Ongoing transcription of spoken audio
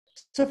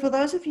So for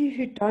those of you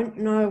who don't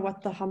know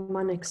what the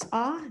harmonics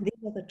are, these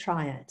are the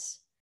triads.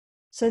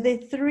 So there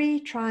are 3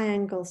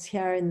 triangles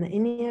here in the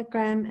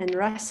Enneagram, and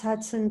Russ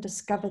Hudson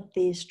discovered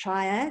these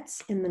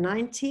triads in the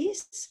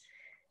 90s.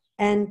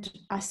 And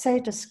I say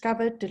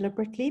discovered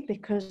deliberately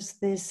because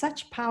there's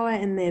such power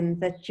in them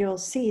that you'll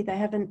see they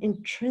have an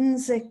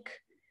intrinsic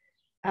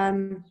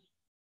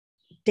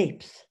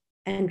depth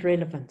and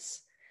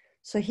relevance.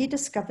 So he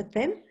discovered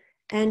them,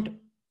 and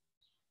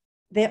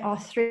there are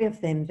 3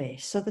 of them there.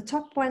 So the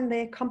top one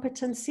there,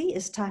 competency,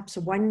 is types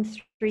 1,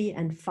 3,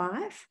 and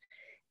 5.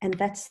 And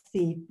that's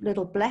the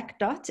little black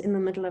dot in the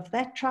middle of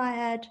that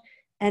triad.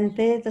 And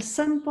there, the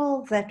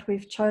symbol that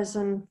we've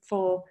chosen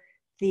for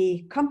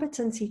the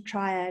competency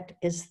triad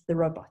is the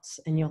robots,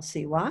 and you'll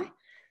see why.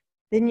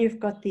 Then you've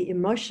got the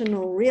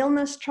emotional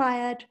realness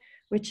triad,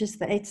 which is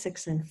the 8,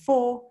 6, and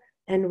 4.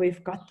 And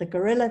we've got the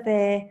gorilla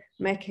there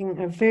making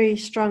a very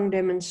strong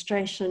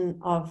demonstration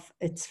of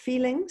its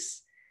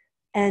feelings.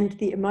 And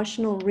the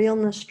emotional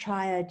realness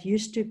triad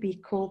used to be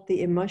called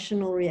the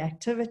emotional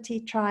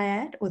reactivity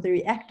triad or the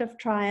reactive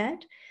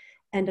triad.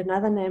 And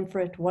another name for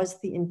it was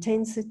the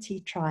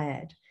intensity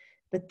triad.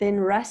 But then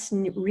Russ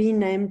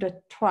renamed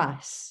it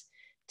twice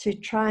to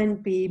try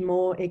and be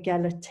more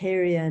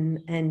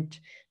egalitarian and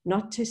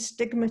not to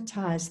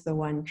stigmatize the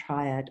one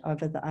triad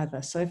over the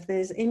other. So if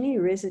there's any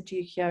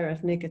residue here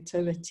of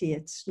negativity,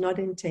 it's not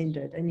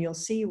intended. And you'll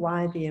see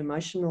why the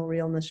emotional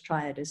realness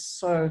triad is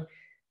so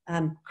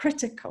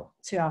critical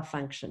to our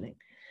functioning.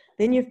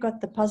 Then you've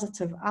got the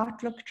positive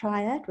outlook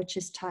triad, which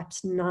is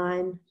types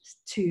 9,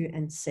 2,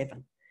 and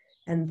 7.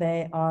 And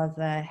they are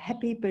the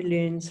happy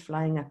balloons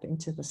flying up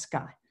into the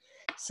sky.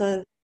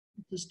 So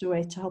just a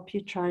way to help you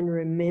try and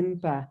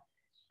remember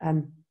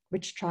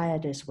which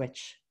triad is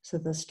which. So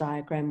this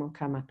diagram will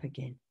come up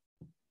again.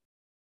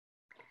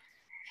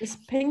 This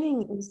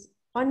pinging is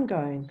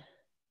ongoing.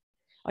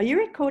 Are you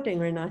recording,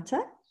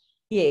 Renata?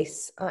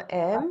 Yes, I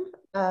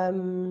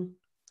am.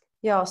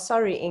 Yeah,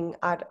 sorry, Ing.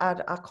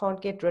 I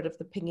can't get rid of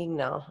the pinging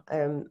now.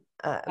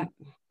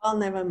 Well,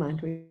 never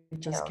mind. We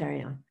just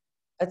carry on.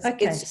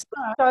 It's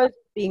so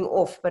being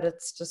off, but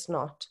it's just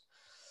not.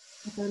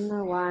 I don't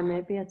know why.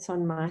 Maybe it's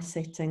on my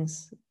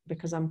settings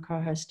because I'm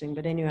co-hosting.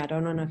 But anyway, I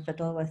don't want to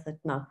fiddle with it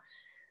now.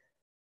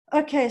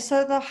 Okay,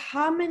 so the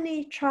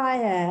harmony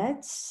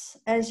triads,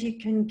 as you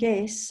can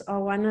guess, are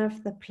one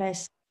of the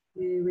places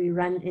where we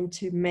run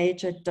into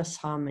major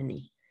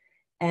disharmony.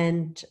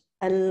 And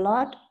a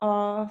lot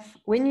of,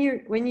 when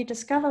you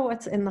discover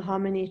what's in the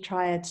harmony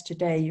triads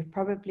today, you're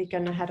probably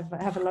going to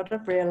have a lot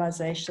of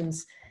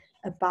realizations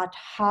about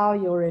how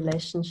your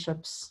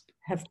relationships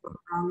have gone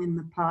wrong in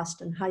the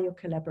past and how your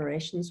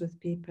collaborations with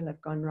people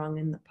have gone wrong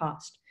in the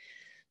past.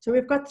 So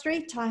we've got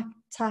 3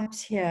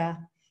 types here,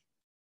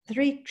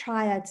 3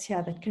 triads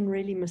here that can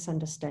really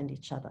misunderstand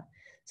each other.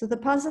 So the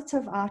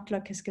positive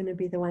outlook is going to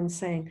be the one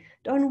saying,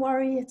 don't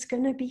worry, it's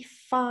going to be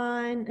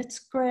fine. It's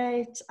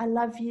great. I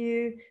love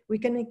you. We're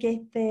going to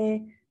get there.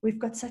 We've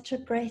got such a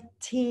great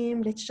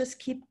team. Let's just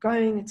keep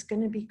going. It's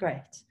going to be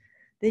great.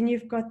 Then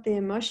you've got the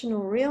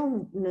emotional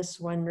realness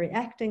one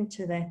reacting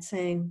to that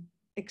saying,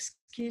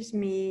 excuse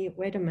me,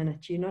 wait a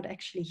minute. You're not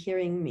actually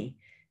hearing me.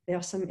 There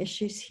are some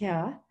issues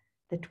here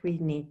that we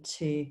need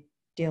to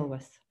deal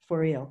with for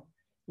real.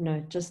 No,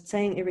 just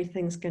saying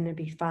everything's going to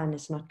be fine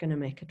is not going to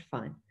make it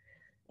fine.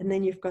 And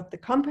then you've got the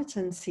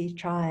competency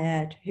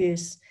triad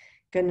who's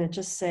going to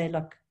just say,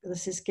 look,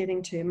 this is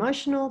getting too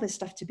emotional. There's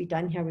stuff to be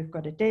done here. We've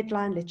got a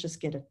deadline. Let's just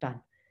get it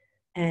done.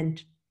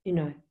 And, you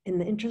know, in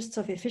the interests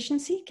of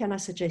efficiency, can I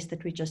suggest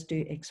that we just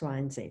do X, Y,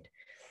 and Z?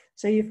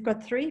 So you've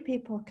got 3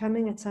 people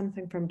coming at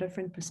something from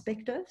different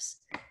perspectives.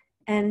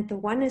 And the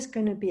one is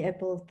going to be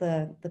able,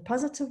 the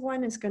positive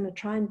one is going to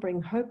try and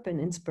bring hope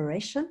and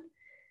inspiration.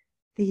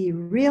 The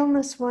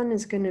realness one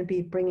is going to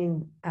be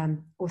bringing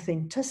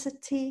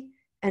authenticity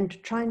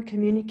and try and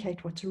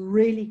communicate what's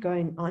really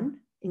going on,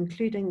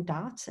 including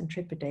doubts and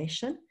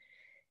trepidation.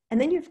 And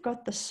then you've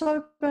got the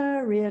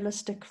sober,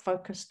 realistic,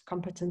 focused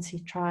competency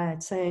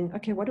triad saying,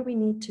 okay, what do we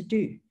need to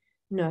do?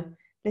 No,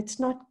 let's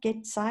not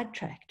get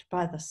sidetracked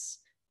by this.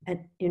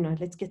 And, you know,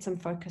 let's get some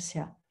focus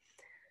here.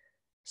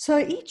 So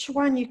each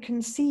one you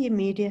can see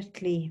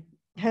immediately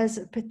has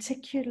a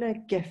particular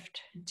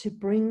gift to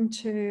bring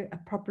to a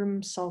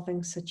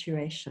problem-solving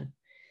situation.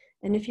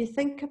 And if you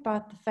think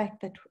about the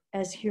fact that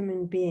as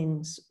human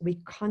beings,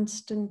 we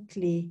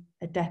constantly,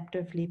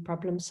 adaptively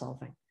problem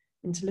solving,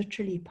 it's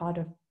literally part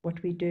of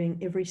what we're doing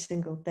every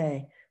single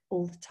day,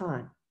 all the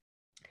time.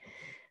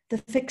 The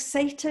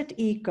fixated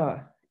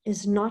ego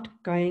is not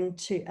going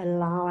to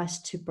allow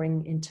us to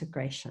bring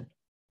integration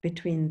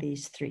between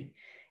these 3.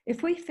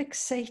 If we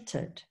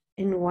fixated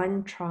in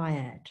one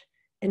triad,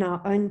 in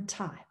our own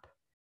type,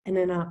 and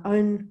in our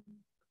own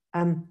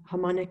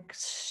harmonic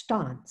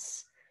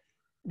stance,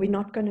 we're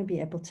not going to be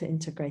able to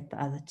integrate the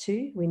other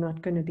 2. We're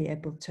not going to be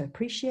able to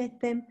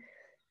appreciate them.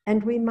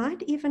 And we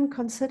might even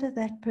consider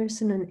that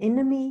person an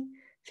enemy,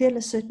 feel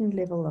a certain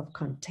level of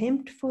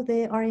contempt for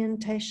their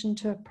orientation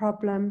to a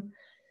problem.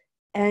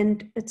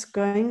 And it's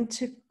going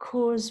to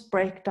cause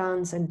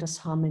breakdowns and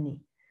disharmony.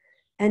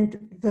 And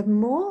the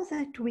more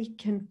that we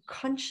can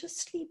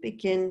consciously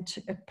begin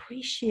to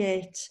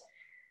appreciate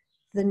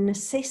the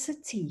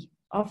necessity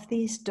of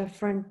these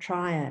different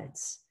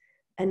triads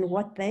and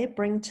what they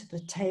bring to the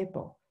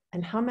table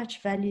and how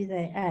much value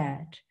they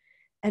add,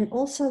 and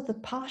also the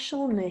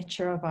partial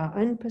nature of our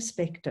own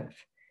perspective,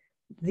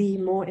 the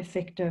more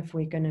effective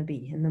we're going to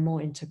be and the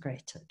more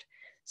integrated.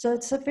 So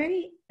it's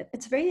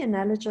very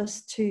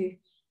analogous to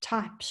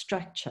type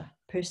structure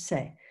per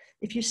se.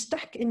 If you're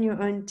stuck in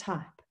your own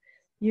type,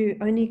 you're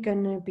only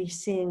going to be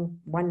seeing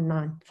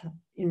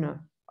 1/9,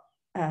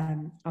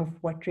 of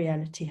what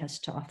reality has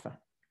to offer.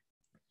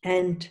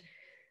 And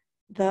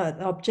the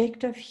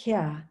objective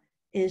here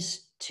is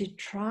to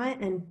try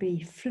and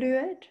be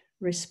fluid,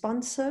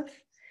 responsive.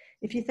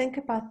 If you think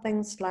about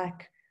things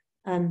like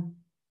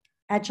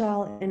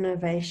agile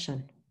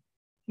innovation,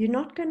 you're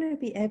not going to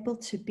be able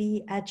to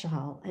be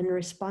agile and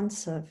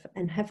responsive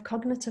and have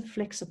cognitive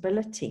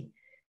flexibility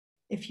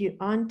if you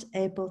aren't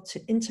able to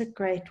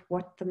integrate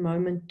what the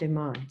moment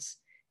demands.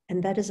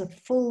 And that is a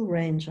full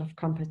range of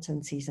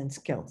competencies and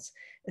skills.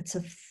 It's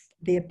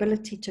the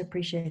ability to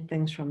appreciate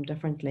things from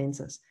different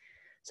lenses.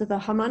 So the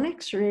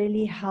harmonics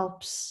really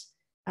helps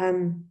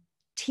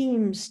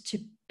teams to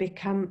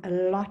become a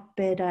lot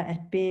better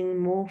at being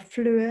more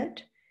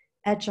fluid,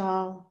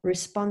 agile,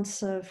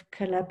 responsive,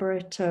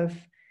 collaborative,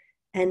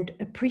 and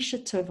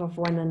appreciative of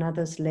one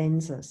another's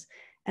lenses.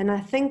 And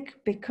I think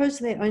because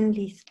there are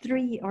only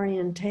 3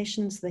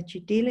 orientations that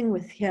you're dealing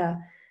with here,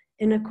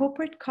 in a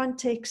corporate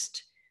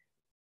context,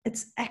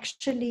 it's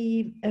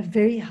actually a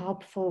very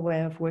helpful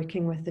way of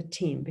working with the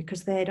team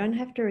because they don't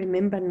have to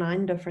remember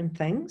 9 different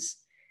things,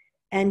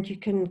 and you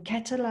can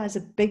catalyze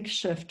a big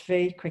shift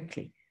very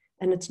quickly.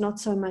 And it's not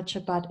so much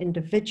about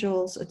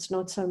individuals, it's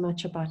not so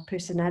much about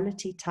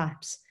personality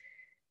types.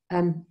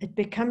 It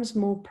becomes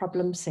more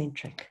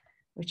problem-centric,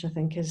 which I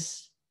think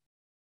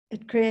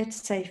it creates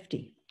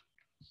safety.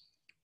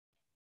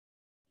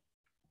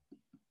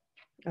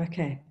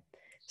 Okay,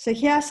 so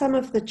here are some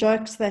of the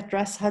jokes that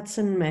Russ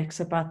Hudson makes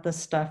about this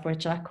stuff,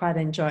 which I quite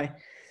enjoy.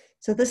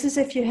 So this is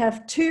if you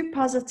have 2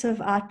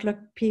 positive outlook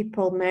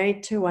people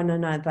married to one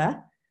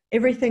another,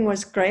 everything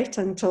was great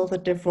until the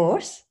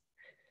divorce.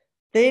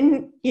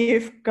 Then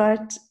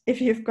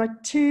if you've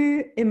got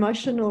 2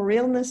 emotional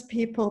realness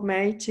people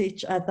married to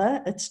each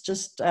other, it's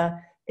just,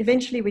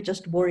 eventually we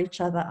just wore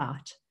each other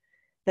out.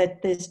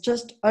 That there's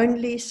just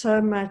only so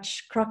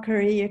much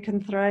crockery you can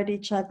throw at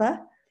each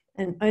other,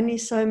 and only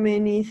so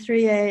many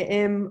 3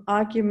 a.m.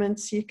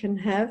 arguments you can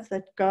have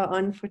that go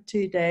on for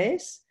 2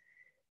 days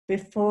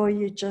before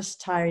you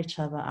just tire each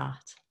other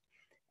out.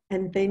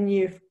 And then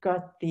you've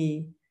got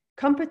the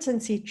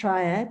competency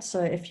triad.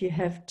 So if you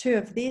have 2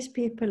 of these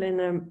people in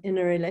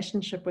a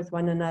relationship with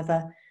one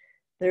another,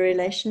 the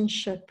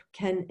relationship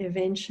can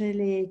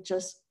eventually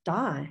just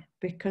die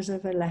because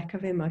of a lack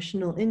of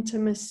emotional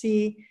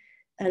intimacy,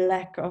 a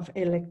lack of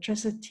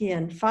electricity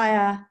and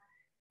fire.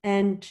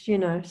 And,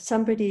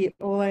 somebody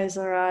always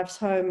arrives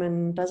home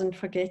and doesn't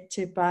forget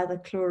to buy the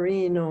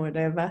chlorine or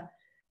whatever,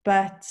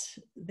 but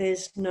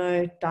there's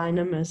no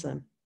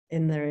dynamism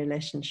in the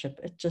relationship.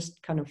 It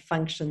just kind of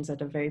functions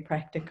at a very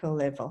practical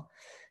level.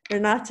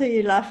 Renata,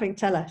 you're laughing,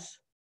 tell us.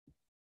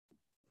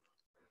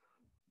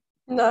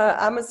 No,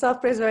 I'm a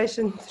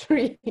self-preservation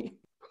 3.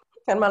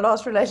 And my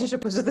last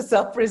relationship was with a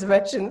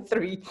self-preservation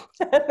 3.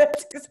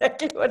 That's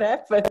exactly what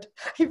happened.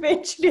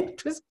 Eventually,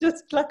 it was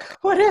just like,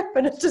 what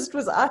happened? It just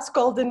was ice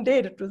cold and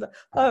dead. It was like,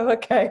 oh,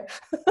 okay.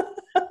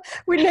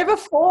 We never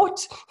fought.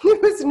 There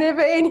was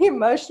never any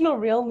emotional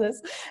realness.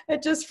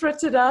 It just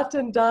frittered out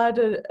and died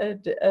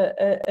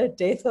a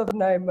death of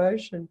no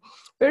emotion.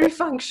 Very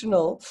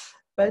functional.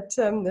 But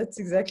that's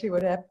exactly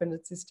what happened.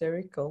 It's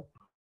hysterical.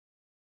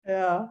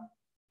 Yeah,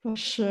 for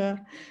sure.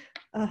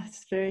 Oh,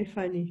 it's very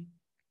funny.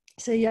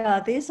 So yeah,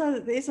 these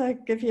are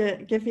give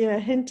you a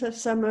hint of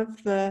some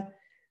of the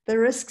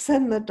risks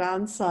and the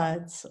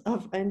downsides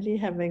of only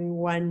having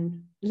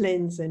one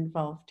lens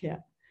involved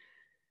here.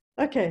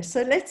 Okay,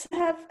 so let's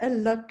have a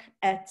look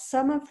at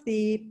some of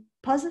the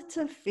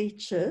positive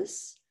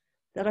features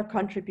that are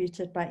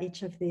contributed by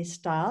each of these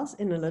styles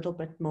in a little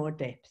bit more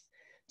depth.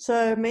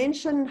 So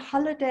mention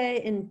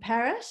holiday in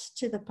Paris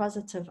to the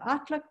positive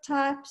outlook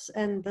types,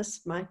 and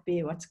this might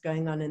be what's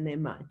going on in their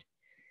mind.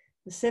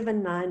 The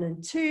 7, 9,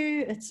 and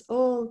 2, it's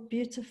all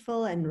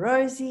beautiful and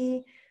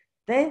rosy.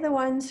 They're the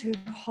ones who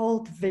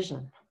hold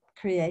vision,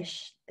 a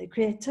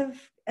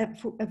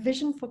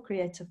vision for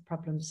creative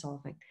problem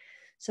solving.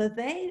 So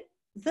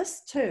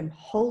this term,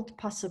 hold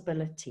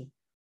possibility,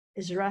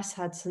 is Russ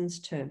Hudson's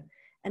term.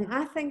 And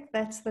I think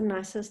that's the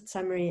nicest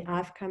summary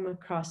I've come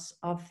across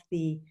of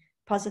the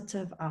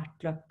positive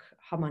outlook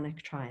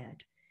harmonic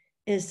triad,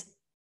 is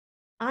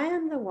I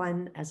am the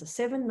one as a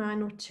 7,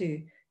 9, or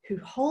 2 who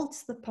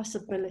holds the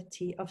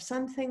possibility of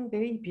something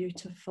very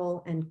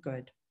beautiful and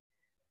good.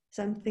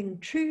 Something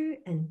true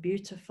and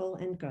beautiful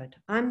and good.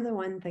 I'm the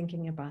one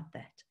thinking about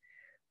that.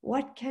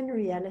 What can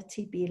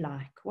reality be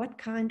like? What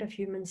kind of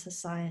human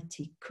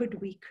society could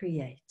we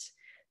create?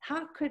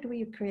 How could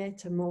we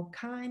create a more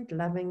kind,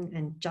 loving,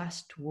 and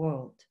just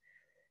world?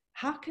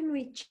 how can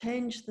we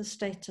change the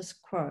status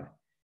quo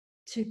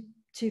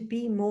to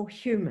be more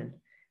human?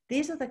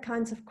 These are the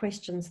kinds of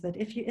questions that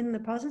if you're in the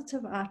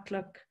positive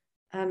outlook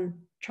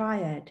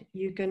triad,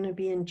 you're going to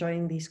be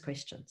enjoying these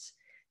questions.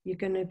 You're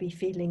going to be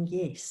feeling,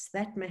 yes,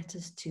 that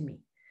matters to me.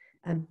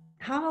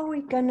 How are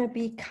we going to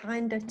be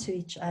kinder to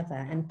each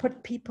other and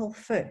put people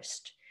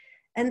first?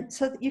 And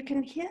so that you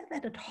can hear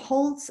that it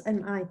holds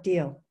an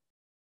ideal.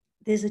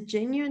 There's a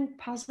genuine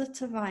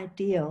positive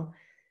ideal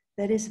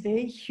that is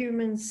very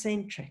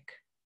human-centric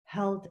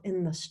held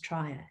in this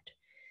triad.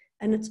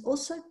 And it's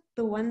also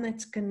the one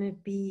that's going to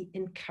be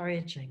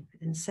encouraging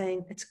and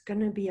saying, it's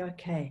going to be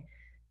okay.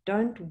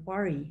 Don't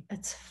worry,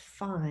 it's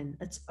fine.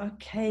 It's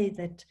okay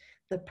that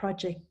the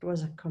project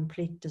was a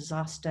complete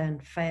disaster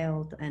and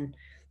failed and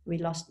we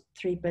lost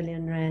 3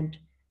 billion rand.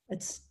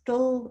 It's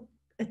still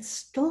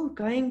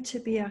going to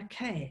be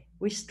okay.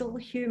 We're still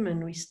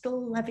human. We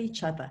still love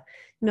each other.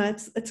 No,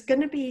 it's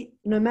going to be,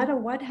 no matter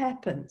what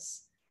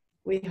happens,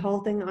 we're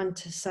holding on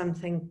to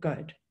something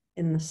good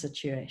in the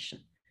situation.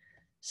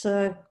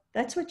 So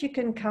that's what you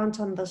can count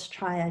on this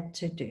triad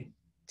to do,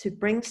 to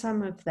bring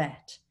some of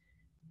that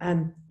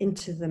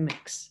into the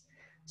mix.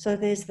 So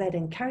there's that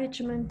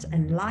encouragement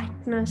and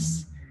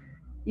lightness.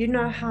 You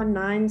know how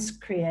nines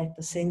create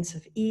the sense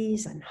of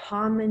ease and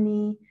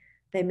harmony.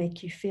 They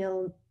make you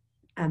feel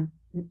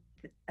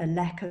a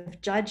lack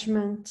of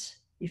judgment.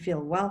 You feel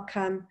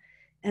welcome.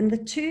 And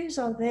the twos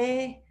are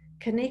there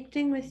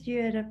connecting with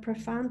you at a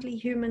profoundly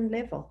human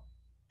level.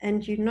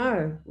 And you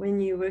know,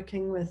 when you're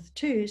working with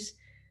twos,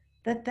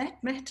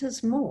 that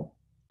matters more.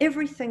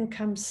 Everything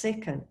comes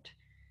second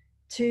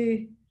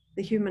to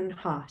the human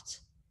heart.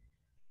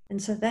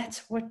 And so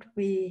that's what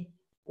the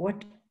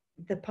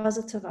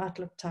positive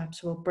outlook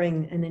types will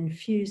bring and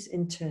infuse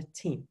into a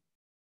team.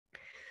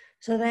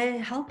 So they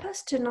help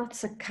us to not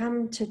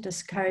succumb to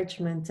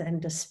discouragement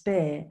and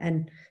despair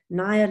and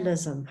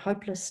nihilism,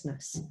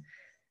 hopelessness.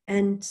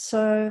 And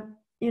so,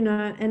 you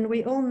know, and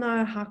we all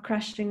know how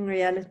crushing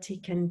reality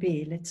can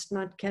be. Let's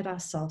not kid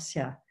ourselves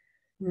here.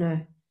 No.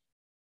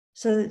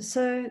 So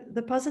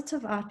the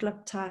positive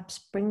outlook types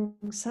bring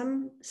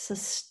some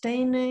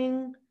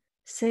sustaining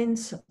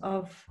sense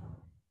of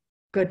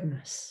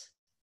goodness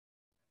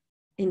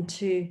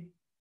into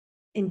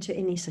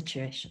any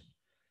situation.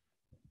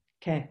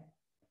 Okay.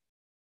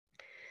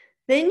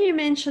 Then you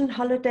mentioned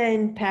holiday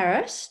in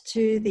Paris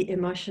to the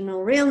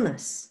emotional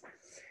realness.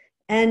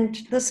 And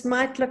this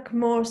might look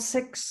more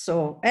 6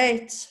 or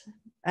 8,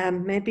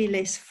 maybe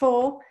less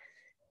 4.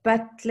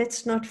 But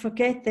let's not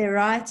forget there are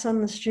riots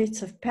on the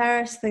streets of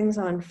Paris. Things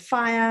are on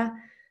fire.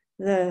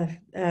 The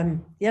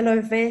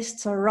yellow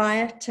vests are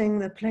rioting.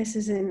 The place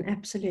is in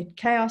absolute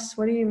chaos.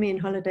 What do you mean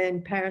holiday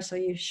in Paris? Are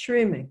you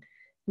shrooming?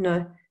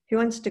 No. Who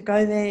wants to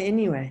go there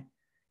anyway?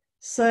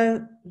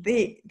 So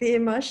the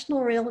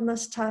emotional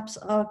realness types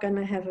are going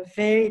to have a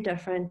very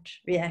different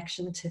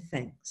reaction to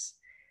things.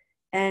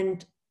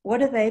 And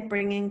what are they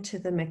bringing to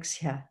the mix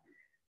here?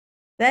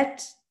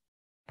 That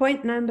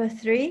point number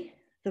 3,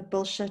 the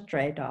bullshit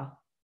radar.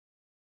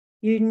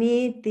 You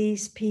need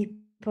these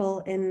people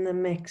in the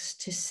mix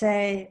to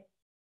say,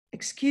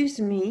 excuse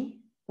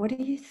me, what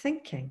are you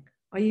thinking?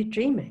 Are you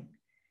dreaming?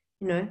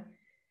 You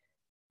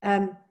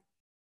know,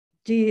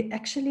 do you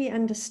actually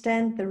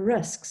understand the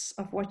risks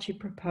of what you're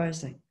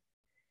proposing?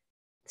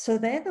 So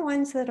they're the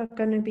ones that are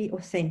going to be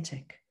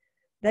authentic.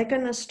 They're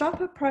going to stop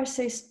a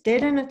process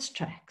dead in its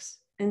tracks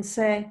and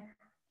say,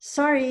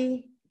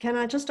 sorry, can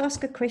I just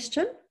ask a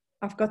question?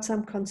 I've got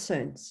some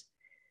concerns.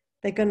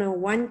 They're going to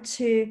want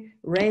to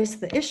raise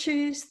the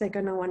issues. They're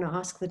going to want to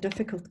ask the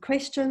difficult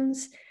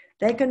questions.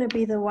 They're going to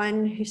be the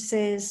one who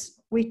says,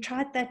 we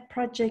tried that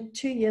project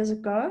 2 years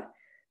ago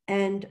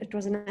and it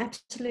was an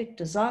absolute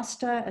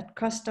disaster. It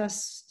cost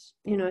us,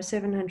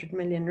 700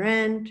 million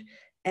rand.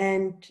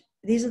 And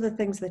these are the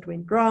things that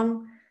went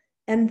wrong.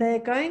 And they're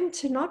going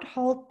to not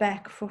hold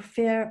back for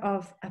fear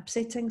of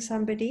upsetting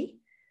somebody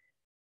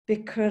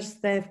because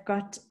they've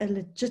got a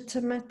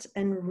legitimate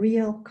and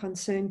real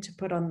concern to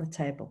put on the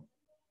table.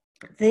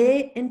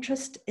 Their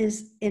interest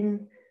is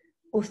in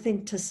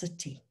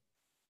authenticity.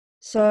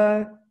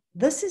 So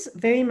this is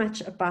very much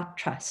about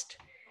trust.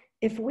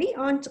 If we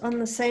aren't on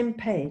the same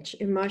page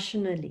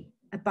emotionally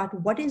about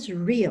what is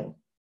real,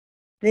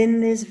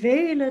 then there's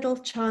very little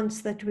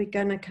chance that we're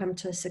going to come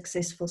to a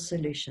successful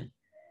solution.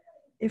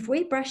 If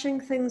we're brushing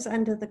things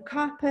under the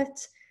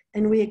carpet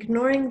and we're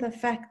ignoring the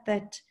fact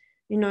that,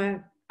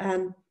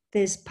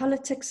 there's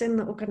politics in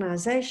the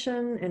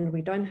organization and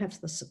we don't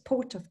have the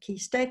support of key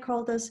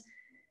stakeholders,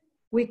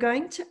 we're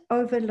going to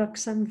overlook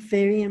some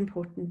very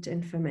important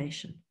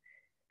information.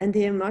 And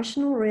the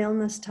emotional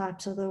realness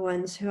types are the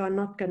ones who are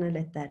not going to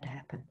let that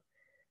happen.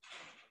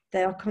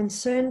 They are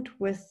concerned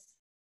with,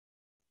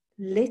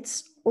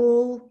 let's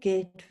all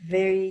get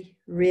very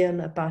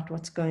real about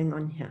what's going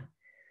on here.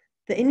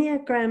 The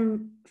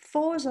Enneagram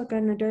 4s are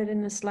going to do it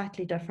in a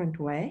slightly different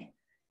way.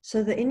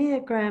 So the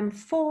Enneagram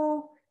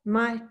 4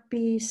 might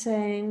be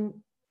saying,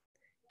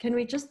 can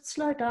we just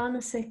slow down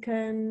a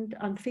second?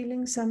 I'm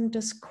feeling some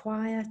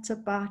disquiet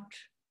about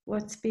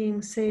what's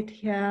being said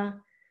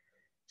here.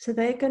 So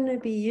they're going to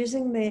be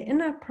using their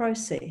inner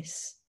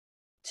process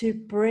to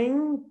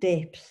bring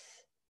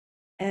depth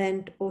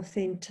and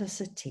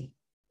authenticity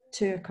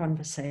to a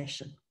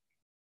conversation.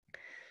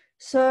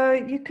 So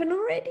you can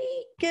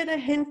already get a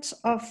hint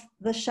of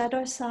the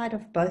shadow side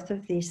of both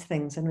of these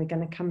things, and we're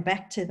going to come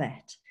back to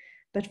that.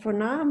 But for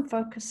now, I'm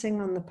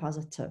focusing on the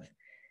positive.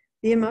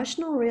 The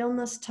emotional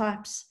realness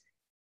types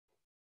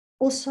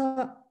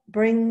also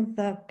bring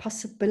the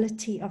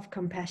possibility of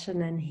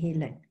compassion and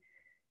healing.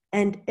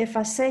 And if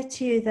I say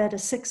to you that a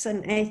 6,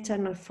 an 8,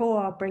 and a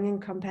 4 are bringing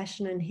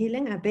compassion and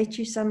healing, I bet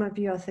you some of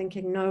you are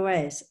thinking, no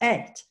way, it's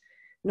 8,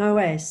 no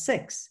way, it's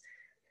 6.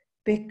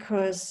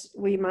 Because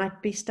we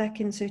might be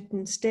stuck in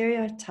certain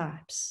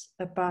stereotypes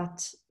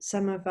about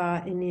some of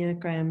our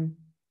Enneagram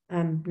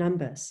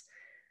numbers.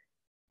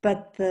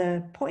 But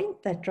the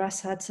point that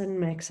Russ Hudson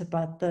makes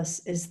about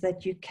this is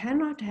that you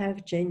cannot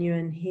have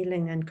genuine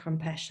healing and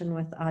compassion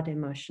without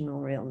emotional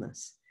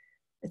realness.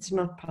 It's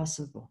not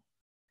possible.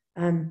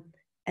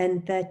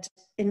 And that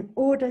in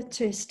order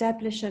to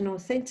establish an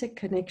authentic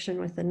connection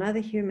with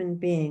another human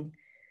being,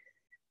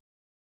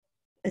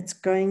 it's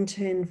going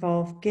to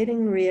involve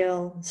getting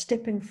real,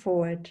 stepping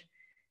forward,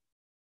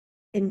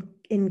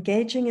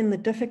 engaging in the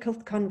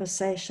difficult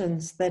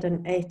conversations that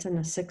an 8 and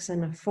a 6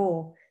 and a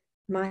 4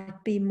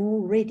 might be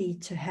more ready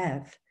to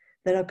have,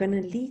 that are going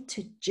to lead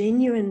to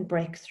genuine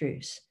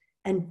breakthroughs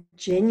and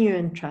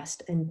genuine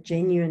trust and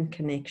genuine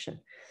connection.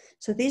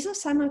 So these are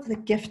some of the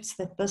gifts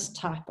that this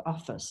type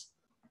offers.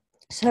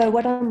 So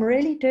what I'm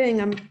really doing,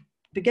 I'm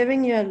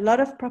giving you a lot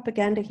of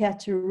propaganda here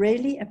to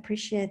really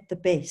appreciate the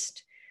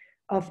best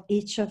of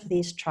each of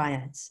these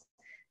triads.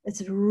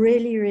 It's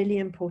really, really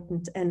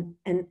important. And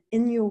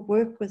in your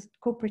work with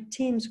corporate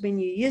teams, when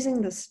you're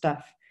using this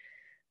stuff,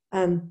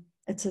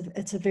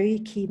 it's a very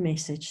key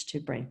message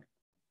to bring.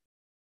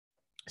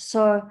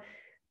 So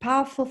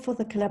powerful for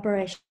the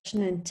collaboration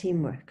and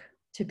teamwork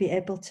to be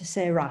able to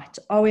say, right,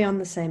 are we on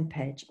the same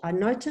page? I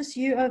notice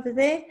you over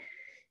there,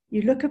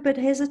 you look a bit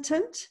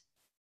hesitant.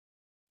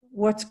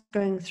 What's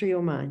going through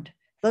your mind?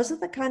 Those are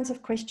the kinds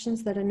of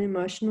questions that an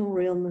emotional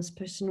realness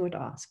person would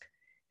ask,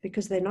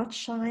 because they're not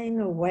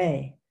shying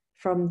away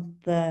from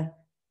the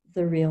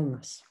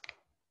realness.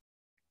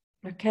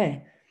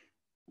 Okay.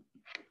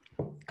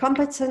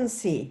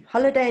 Competency.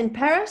 Holiday in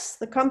Paris.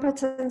 The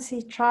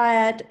competency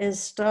triad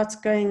starts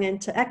going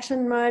into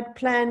action mode,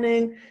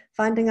 planning,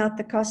 finding out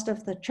the cost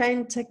of the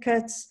train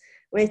tickets,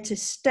 where to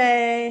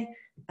stay,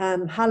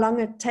 how long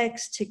it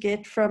takes to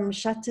get from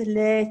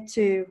Châtelet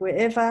to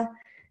wherever.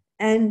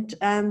 And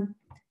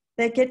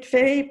they get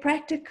very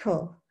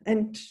practical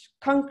and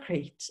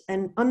concrete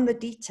and on the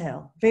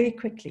detail very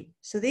quickly.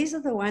 So these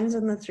are the 1s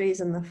and the 3s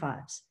and the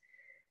 5s.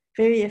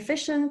 Very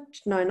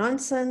efficient, no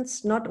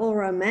nonsense, not all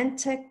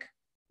romantic,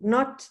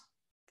 not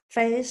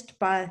fazed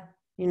by,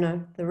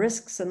 the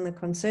risks and the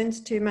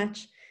concerns too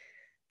much.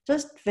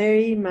 Just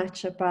very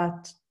much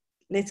about,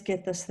 let's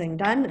get this thing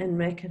done and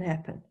make it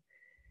happen.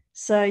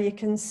 So you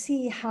can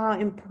see how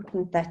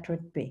important that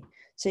would be.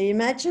 So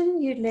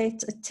imagine you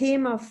let a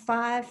team of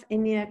 5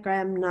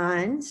 Enneagram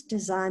 9s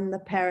design the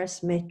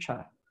Paris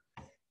Metro,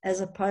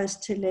 as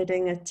opposed to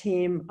letting a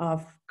team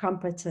of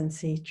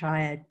competency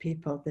triad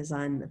people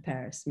design the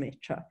Paris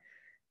Metro.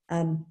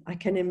 I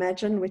can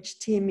imagine which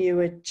team you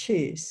would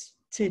choose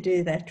to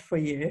do that for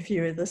you if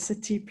you were the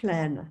city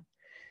planner.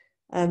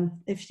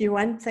 If you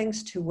want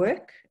things to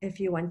work, if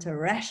you want a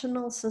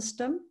rational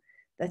system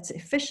that's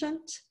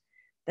efficient,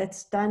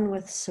 that's done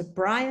with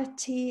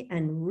sobriety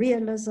and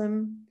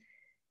realism,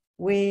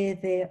 where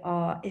there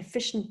are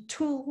efficient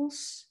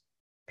tools,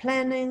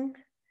 planning.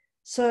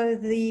 So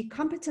the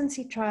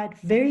competency triad,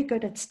 very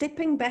good at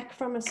stepping back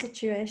from a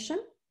situation,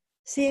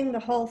 seeing the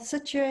whole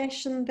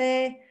situation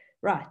there.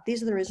 Right,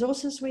 these are the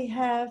resources we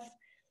have,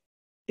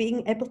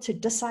 being able to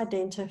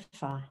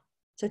disidentify.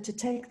 So to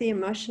take the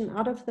emotion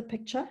out of the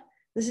picture.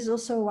 This is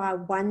also why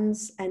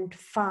 1s and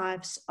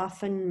 5s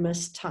often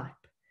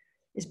mistype,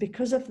 is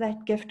because of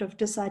that gift of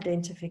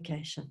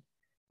disidentification.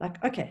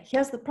 Like, okay,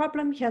 here's the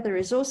problem, here are the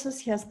resources,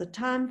 here's the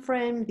time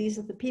frame, these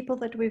are the people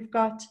that we've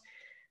got.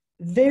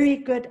 Very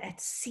good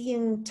at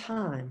seeing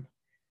time.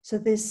 So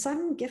there's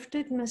some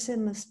giftedness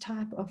in this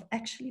type of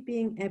actually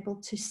being able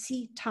to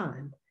see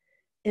time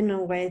in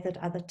a way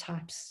that other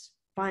types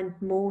find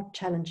more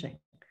challenging.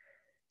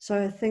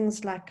 So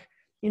things like,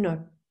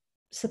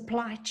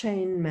 supply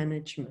chain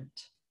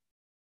management.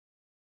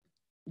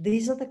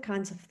 These are the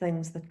kinds of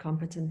things that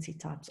competency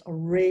types are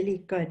really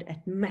good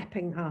at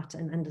mapping out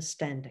and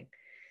understanding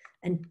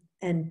and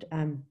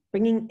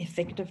bringing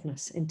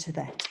effectiveness into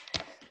that.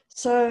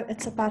 So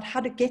it's about how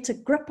to get a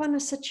grip on a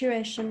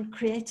situation,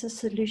 create a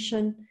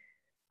solution,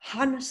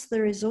 harness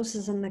the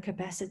resources and the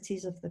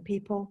capacities of the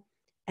people,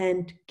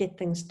 and get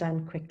things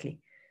done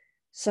quickly.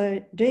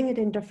 So doing it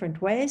in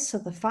different ways. So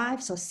the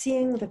 5s are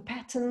seeing the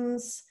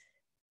patterns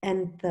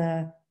and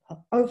the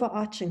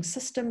overarching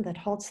system that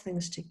holds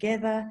things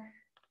together,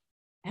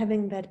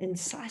 having that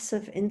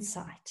incisive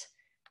insight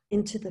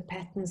into the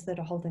patterns that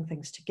are holding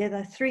things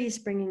together.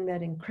 3s bringing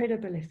that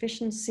incredible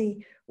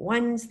efficiency.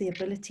 1s, the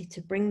ability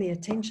to bring the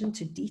attention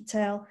to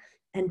detail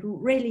and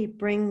really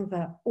bring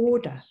the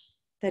order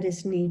that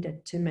is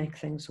needed to make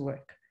things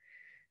work.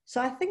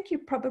 So I think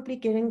you're probably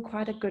getting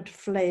quite a good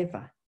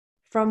flavor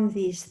from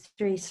these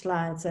 3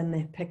 slides and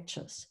their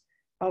pictures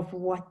of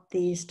what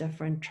these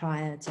different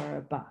triads are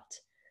about.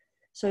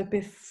 So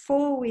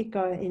before we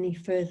go any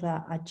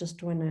further, I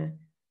just want to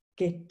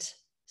get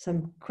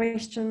some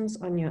questions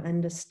on your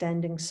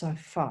understanding so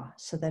far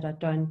so that I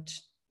don't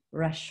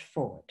rush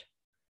forward.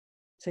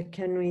 So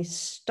can we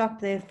stop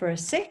there for a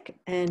sec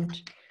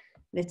and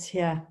let's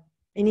hear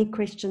any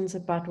questions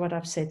about what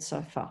I've said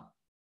so far?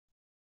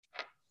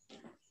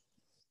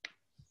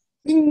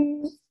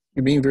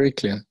 You're being very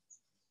clear.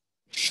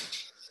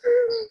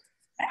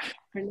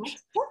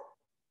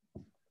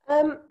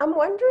 I'm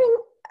wondering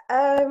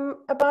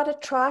about a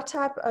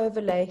tri-type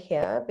overlay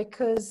here,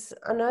 because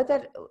I know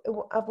that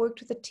I've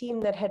worked with a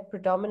team that had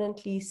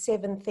predominantly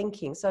 7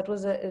 thinking. So it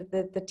was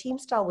the team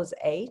style was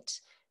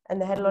 8,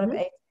 and they had a lot of 8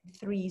 and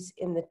 3s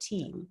in the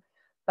team.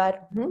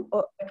 But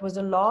it was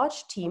a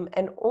large team,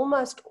 and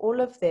almost all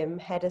of them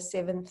had a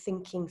 7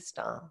 thinking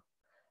style.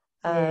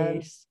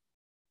 Yes.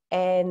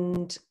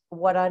 And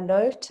what I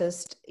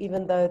noticed,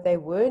 even though they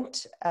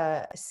weren't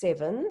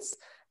 7s,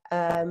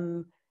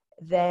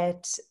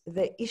 that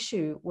the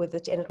issue with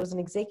it, and it was an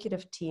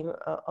executive team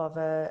of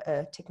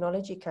a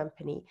technology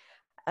company,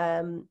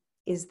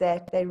 is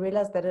that they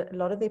realized that a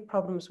lot of their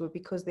problems were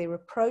because their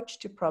approach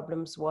to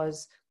problems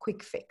was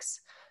quick fix.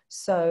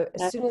 So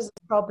as soon as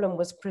the problem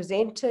was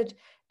presented,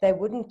 they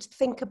wouldn't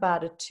think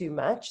about it too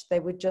much. They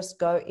would just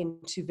go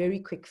into very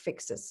quick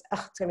fixes.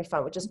 Oh, it's going to be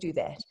fine. We'll just do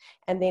that.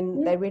 And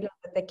then they realized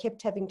that they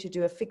kept having to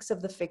do a fix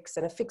of the fix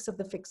and a fix of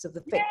the fix of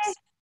the fix.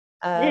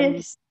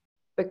 Yes.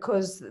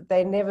 Because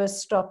they never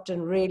stopped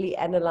and really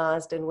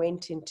analyzed and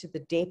went into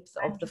the depth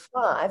of the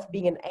 5,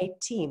 being an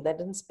 8 team. They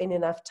didn't spend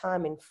enough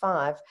time in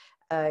 5,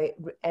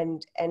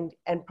 and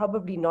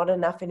probably not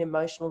enough in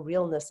emotional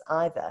realness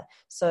either.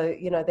 So,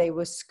 you know, they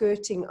were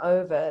skirting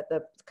over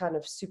the kind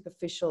of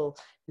superficial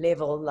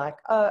level, like,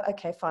 oh,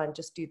 okay, fine,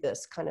 just do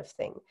this kind of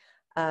thing.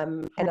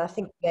 And I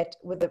think that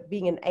with it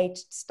being an 8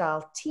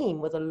 style team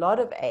with a lot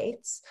of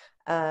 8s,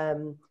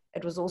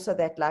 it was also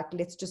that, like,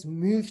 let's just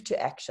move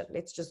to action.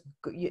 Let's just,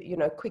 you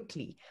know,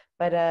 quickly.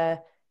 But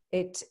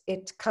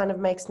it kind of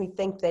makes me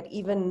think that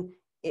even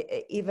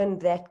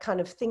that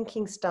kind of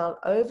thinking style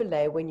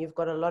overlay, when you've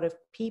got a lot of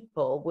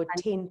people, would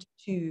tend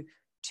to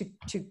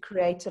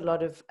create a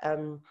lot of,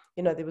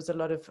 you know, there was a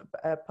lot of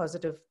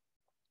positive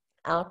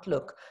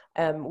outlook,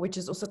 which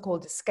is also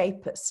called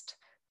escapist,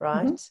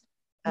 right?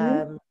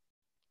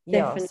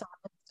 Yeah, so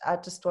I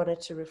just wanted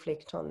to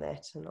reflect on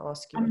that and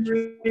ask you. I'm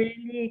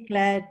really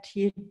glad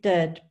you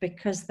did,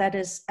 because that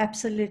is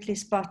absolutely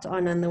spot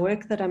on. And the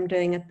work that I'm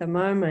doing at the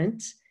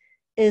moment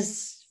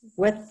is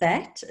with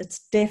that.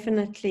 It's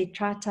definitely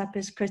tri-type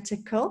is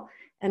critical.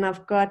 And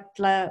I've got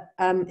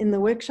in the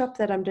workshop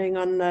that I'm doing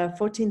on the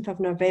 14th of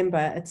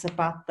November, it's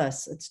about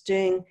this. It's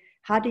doing,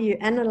 how do you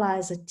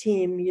analyze a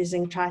team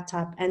using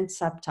tri-type and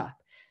subtype?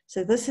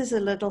 So this is a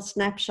little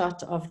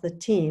snapshot of the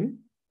team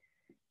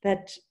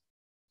that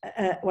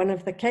one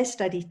of the case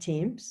study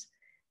teams.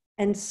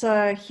 And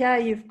so here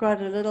you've got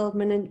a little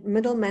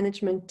middle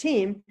management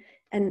team,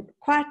 and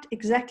quite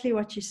exactly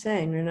what you're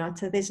saying,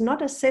 Renata. There's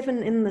not a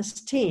 7 in this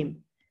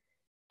team,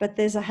 but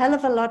there's a hell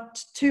of a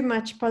lot too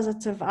much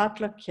positive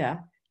outlook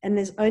here. And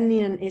there's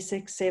only an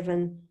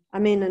SX7,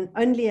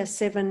 only a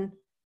 7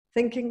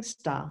 thinking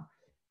style,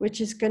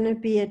 which is going to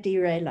be a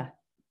derailer.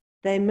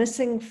 They're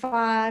missing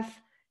 5,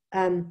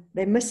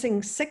 they're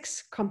missing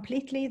 6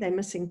 completely, they're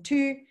missing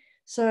 2.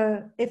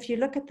 So if you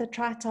look at the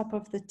tri-type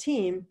of the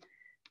team,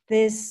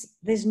 there's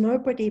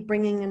nobody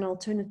bringing an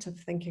alternative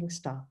thinking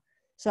style.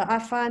 So I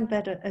find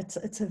that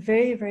it's a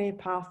very, very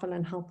powerful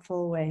and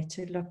helpful way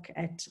to look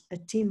at a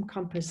team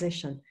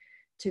composition,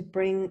 to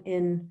bring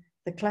in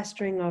the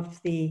clustering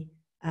of the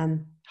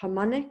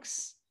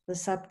harmonics, the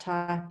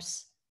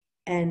subtypes,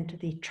 and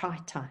the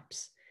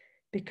tri-types.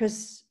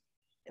 Because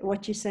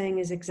what you're saying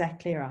is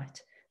exactly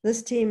right.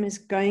 This team is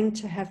going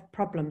to have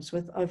problems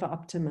with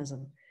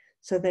over-optimism.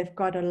 So they've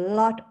got a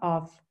lot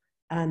of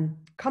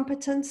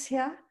competence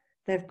here.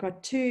 They've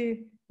got 2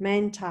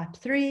 main type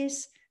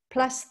 3s,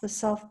 plus the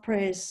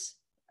self-praise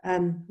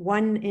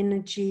 1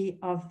 energy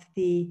of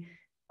the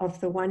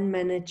one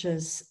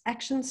manager's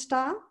action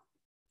style,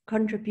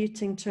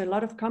 contributing to a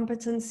lot of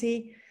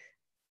competency,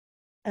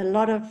 a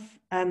lot of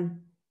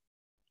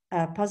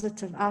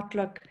positive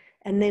outlook,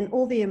 and then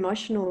all the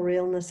emotional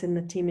realness in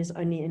the team is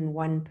only in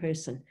 1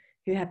 person,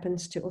 who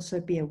happens to also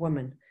be a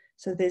woman.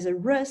 So there's a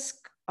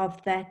risk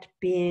of that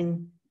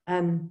being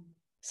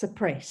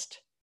suppressed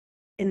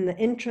in the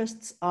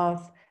interests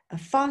of a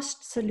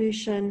fast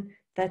solution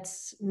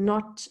that's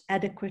not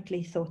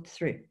adequately thought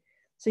through.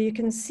 So you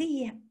can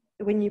see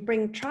when you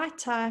bring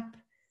tri-type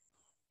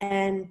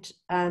and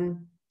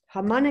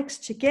harmonics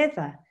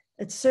together,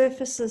 it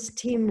surfaces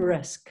team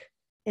risk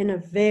in a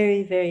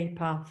very, very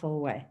powerful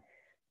way.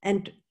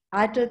 And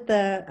I did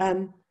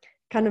the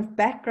kind of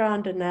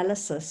background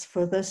analysis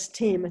for this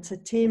team. It's a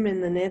team in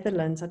the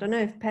Netherlands. I don't know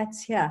if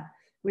Pat's here.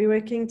 We're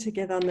working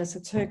together on this.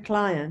 It's her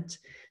client.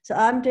 So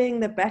I'm doing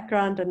the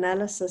background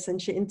analysis,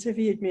 and she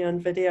interviewed me on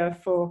video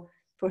for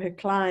her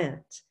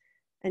client.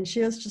 And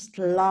she was just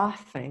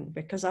laughing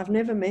because I've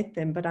never met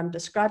them, but I'm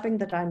describing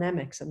the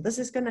dynamics and this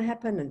is going to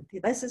happen and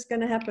this is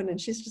going to happen.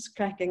 And she's just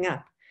cracking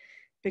up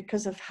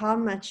because of how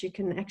much you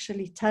can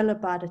actually tell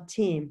about a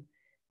team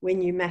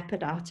when you map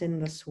it out in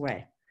this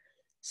way.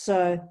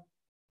 So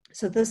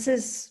this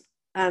is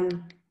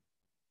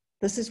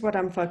what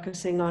I'm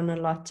focusing on a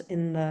lot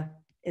in the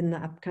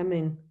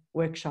upcoming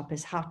workshop,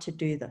 is how to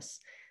do this.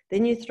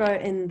 Then you throw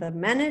in the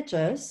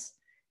managers,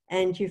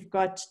 and you've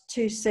got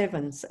 2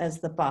 7s as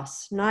the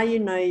boss. Now you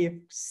know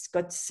you've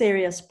got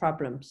serious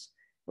problems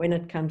when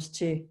it comes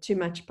to too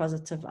much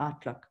positive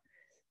outlook.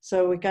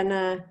 So we're going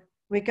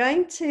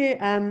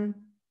to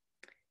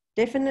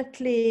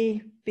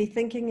definitely be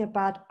thinking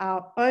about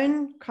our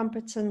own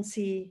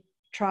competency,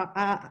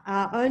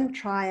 our own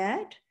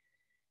triad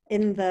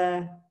in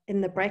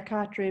the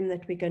breakout room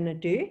that we're going to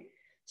do.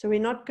 So we're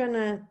not going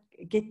to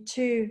get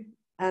too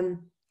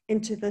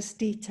into this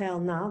detail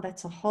now.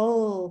 That's a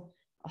whole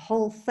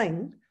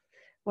thing.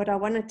 What I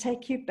want to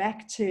take you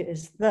back to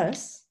is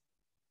this,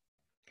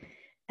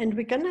 and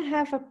we're going to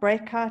have a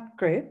breakout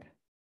group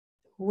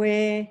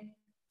where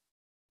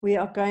we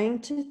are going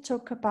to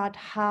talk about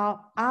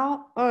how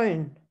our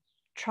own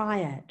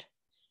triad,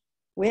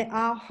 where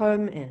our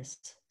home is.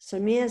 So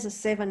me as a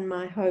 7,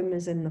 my home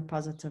is in the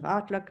positive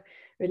outlook.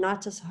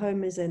 Renata's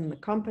home is in the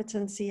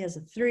competency as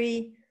a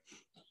 3.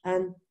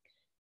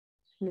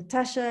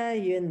 Natasha,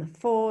 you're in the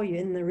 4, you're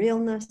in the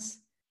realness.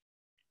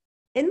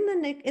 In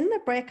the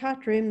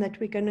breakout room that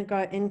we're going to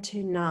go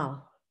into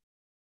now,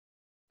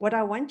 what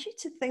I want you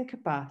to think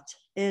about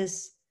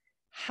is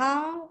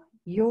how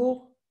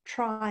your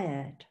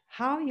triad,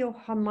 how your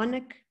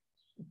harmonic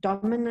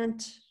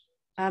dominant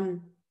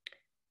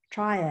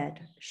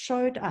triad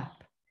showed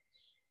up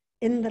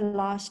in the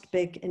last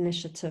big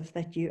initiative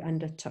that you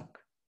undertook.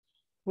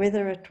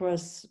 Whether it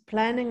was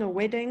planning a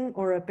wedding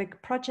or a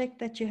big project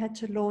that you had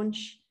to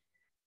launch,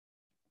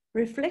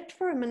 reflect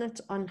for a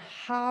minute on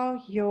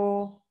how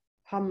your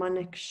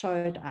harmonic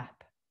showed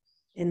up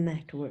in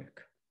that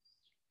work.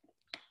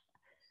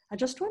 I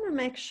just want to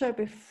make sure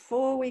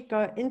before we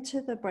go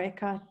into the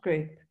breakout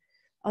group,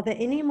 are there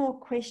any more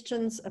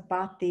questions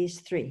about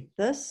these 3?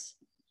 This,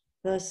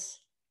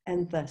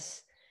 and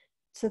this,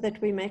 so that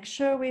we make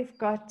sure we've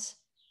got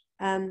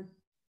a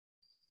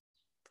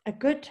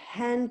good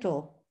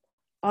handle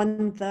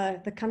on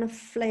the kind of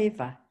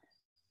flavor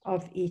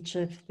of each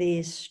of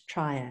these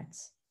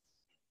triads.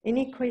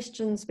 Any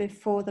questions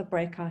before the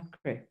breakout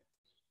group?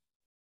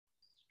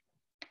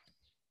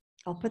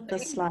 I'll put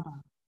this slide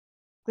on.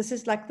 This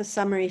is like the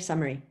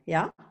summary.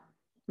 Yeah?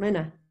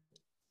 Mina?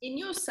 In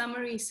your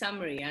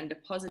summary under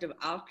positive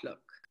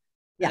outlook,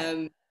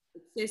 yeah.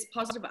 It says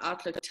positive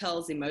outlook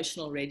tells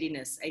emotional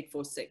readiness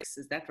 846.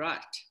 Is that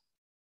right?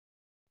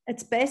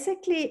 It's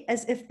basically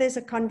as if there's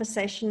a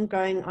conversation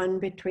going on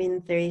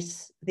between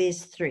these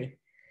 3.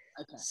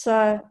 Okay.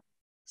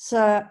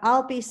 So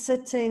I'll be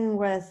sitting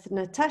with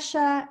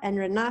Natasha and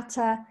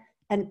Renata,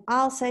 and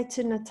I'll say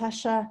to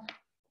Natasha,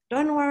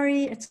 don't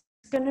worry, it's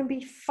going to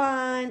be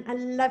fine. I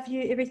love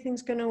you.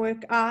 Everything's going to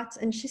work out.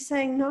 And she's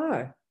saying,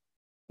 no,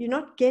 you're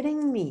not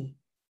getting me.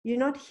 You're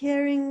not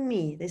hearing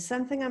me. There's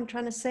something I'm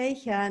trying to say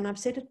here, and I've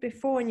said it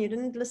before, and you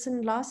didn't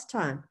listen last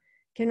time.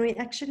 Can we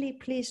actually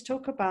please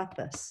talk about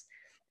this?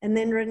 And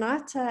then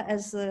Renata,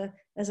 as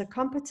a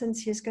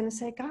competency, is going to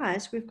say,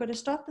 guys, we've got to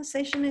start the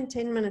session in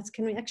 10 minutes.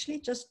 Can we actually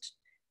just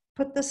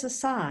put this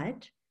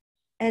aside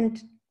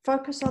and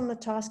focus on the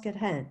task at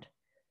hand?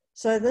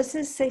 So this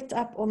is set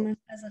up almost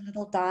as a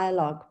little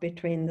dialogue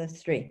between the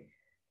 3.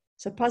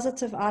 So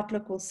positive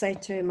outlook will say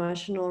to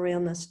emotional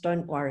realness,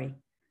 don't worry,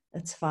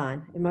 it's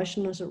fine.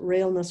 Emotional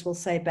realness will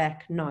say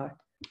back, no.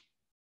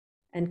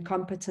 And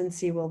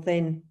competency will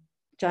then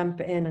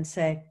jump in and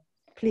say,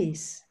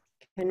 please,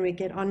 can we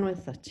get on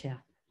with it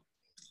here?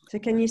 So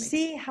can you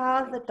see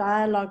how the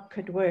dialogue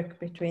could work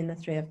between the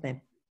 3 of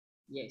them?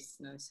 Yes,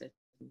 no,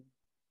 certainly.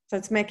 So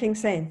it's making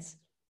sense?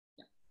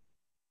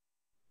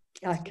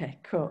 Yeah. Okay,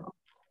 cool.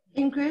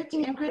 Ingrid,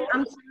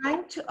 I'm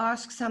trying to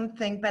ask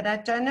something, but I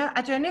don't know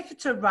if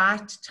it's a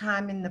right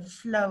time in the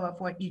flow of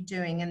what you're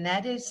doing, and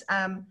that is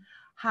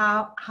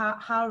how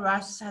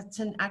Russ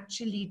Hudson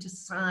actually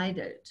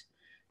decided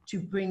to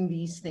bring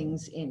these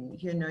things in.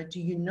 You know, do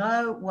you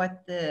know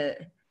what the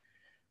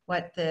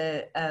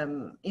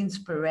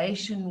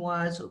inspiration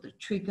was, or the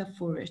trigger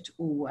for it,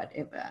 or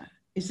whatever?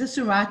 Is this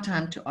the right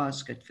time to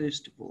ask it,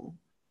 first of all?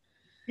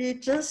 You're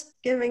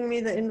just giving me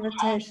the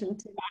invitation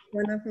to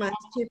one of my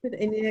stupid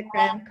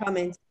Enneagram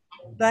comments.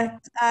 But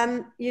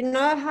you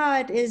know how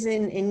it is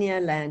in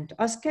Ennea land.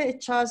 Oscar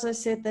Ichazo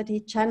said that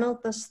he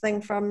channeled this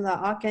thing from the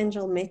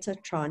Archangel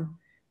Metatron.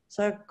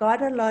 So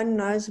God alone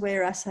knows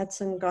where Russ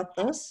Hudson got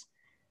this.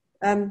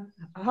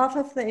 Half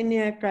of the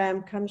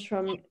Enneagram comes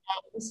from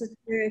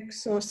esoteric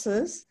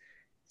sources.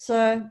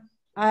 So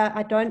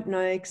I don't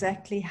know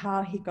exactly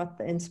how he got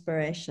the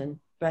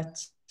inspiration,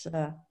 but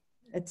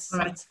it's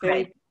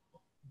very...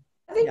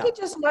 think he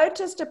just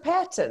noticed a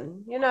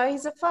pattern. You know,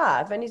 he's a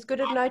 5 and he's good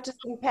at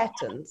noticing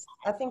patterns.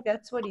 I think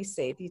that's what he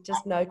said. He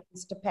just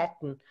noticed a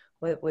pattern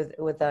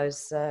with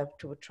those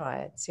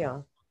triads.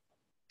 Yeah.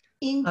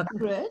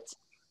 Ingrid,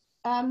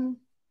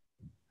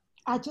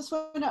 I just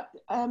want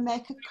to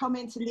make a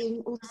comment and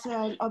then also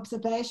an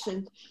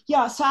observation.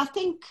 Yeah, so I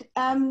think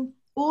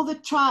all the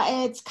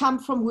triads come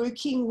from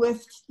working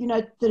with, you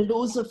know, the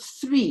laws of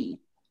 3.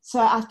 So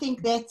I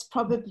think that's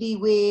probably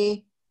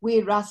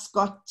where Russ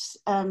got,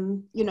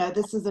 you know,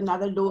 this is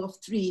another law of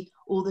 3,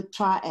 all the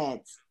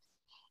triads.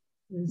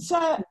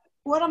 So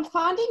what I'm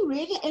finding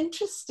really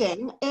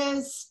interesting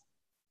is,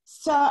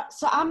 so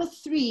I'm a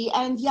 3,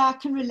 and yeah, I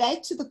can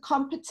relate to the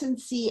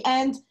competency,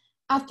 and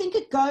I think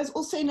it goes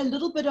also in a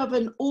little bit of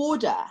an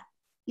order,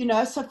 you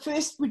know, so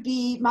first would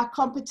be my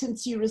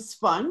competency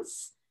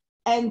response,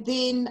 and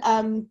then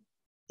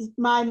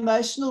my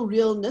emotional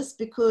realness,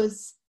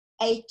 because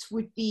 8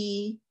 would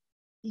be,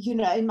 you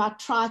know, in my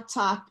tri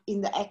type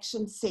in the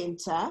action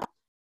center.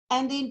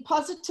 And then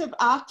positive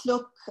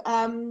outlook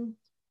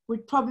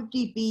would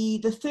probably be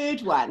the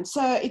 3rd one.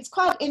 So it's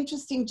quite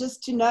interesting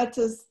just to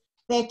notice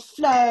that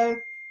flow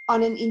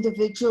on an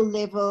individual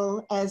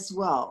level as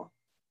well.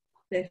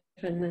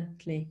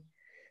 Definitely.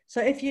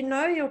 So if you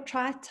know your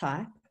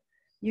tri-type,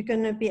 you're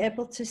going to be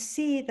able to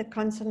see the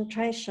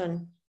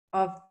concentration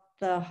of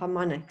the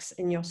harmonics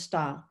in your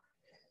style.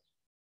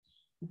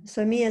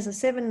 So me as a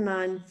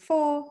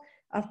 794,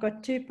 I've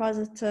got 2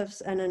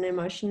 positives and an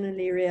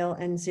emotionally real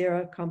and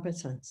 0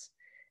 competence.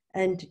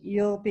 And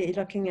you'll be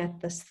looking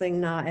at this thing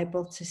now,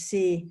 able to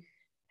see,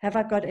 have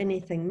I got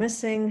anything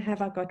missing?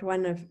 Have I got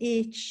one of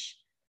each?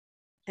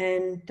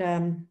 And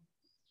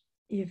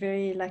you're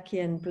very lucky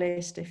and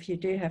blessed if you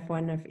do have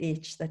one of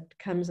each. That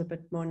comes a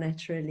bit more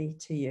naturally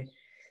to you.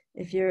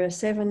 If you're a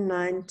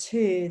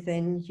 792,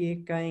 then you're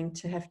going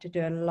to have to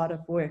do a lot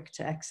of work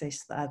to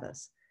access the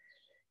others.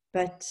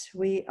 But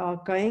we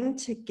are going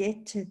to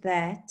get to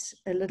that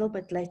a little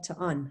bit later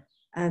on.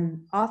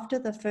 After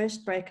the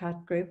first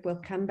breakout group, we'll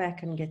come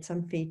back and get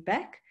some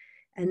feedback.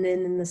 And then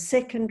in the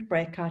second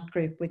breakout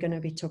group, we're going to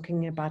be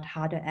talking about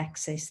how to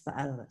access the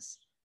others.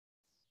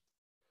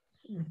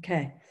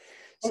 Okay.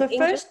 So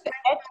first,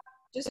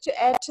 just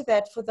to add to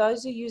that, for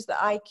those who use the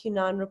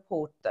IQ9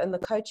 report and the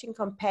coaching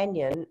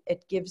companion,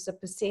 it gives a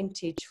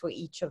percentage for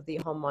each of the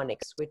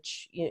harmonics,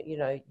 which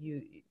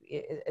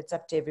it's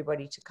up to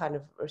everybody to kind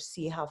of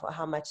see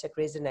how much that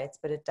resonates,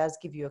 but it does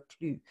give you a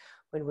clue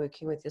when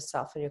working with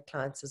yourself and your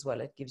clients as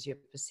well. It gives you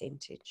a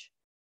percentage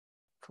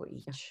for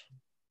each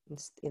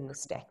in the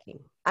stacking,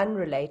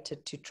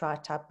 unrelated to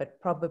tri-type, but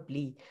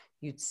probably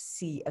you'd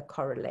see a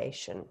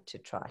correlation to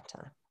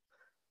tri-type.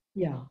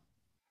 Yeah.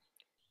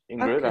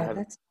 Ingrid,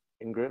 Okay,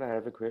 Ingrid, I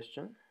have a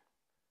question.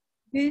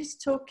 Who's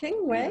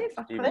talking? Wave?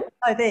 Stephen.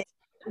 Oh, there.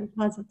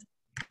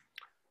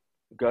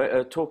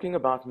 Talking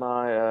about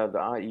my the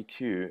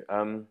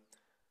IEQ.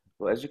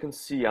 Well, as you can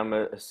see, I'm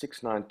a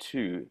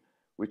 692,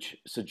 which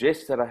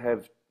suggests that I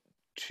have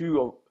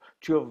two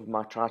of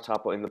my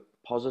tri-type are in the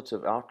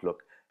positive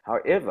outlook.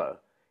 However,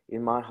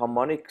 in my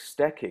harmonic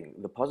stacking,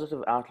 the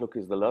positive outlook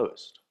is the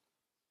lowest.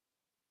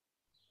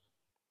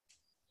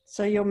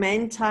 So your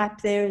main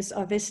type there is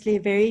obviously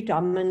very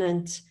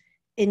dominant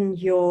in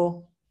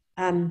your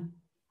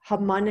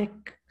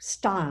harmonic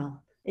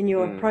style, in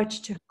your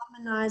approach to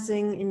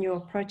harmonizing, in your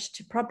approach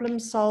to problem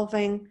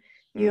solving.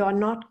 You are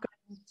not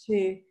going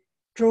to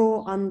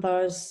draw on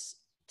those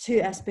 2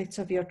 aspects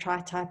of your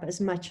tri-type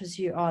as much as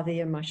you are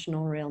the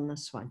emotional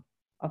realness one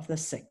of the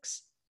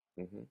 6.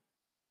 Mm-hmm.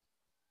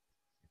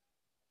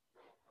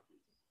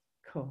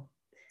 Cool.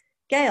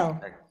 Gail,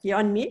 you're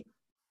on mute.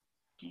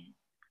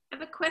 I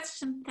have a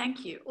question,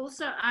 thank you.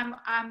 Also,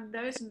 I'm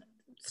those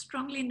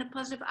strongly in the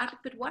positive outlook,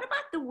 but what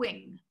about the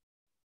wing?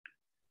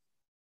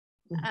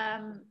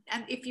 And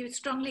if you're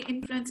strongly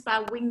influenced by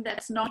a wing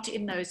that's not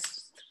in those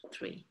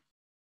 3?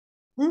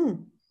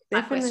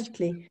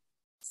 Definitely.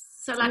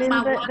 So like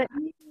my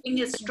wing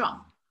is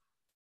strong.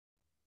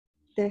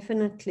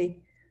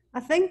 Definitely. I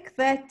think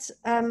that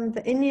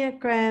the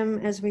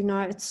Enneagram, as we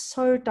know, it's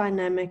so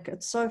dynamic,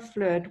 it's so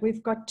fluid.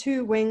 We've got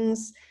 2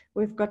 wings,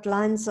 we've got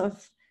lines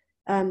of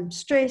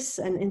stress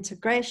and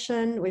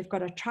integration, we've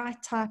got a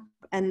tri-type,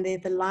 and they're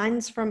the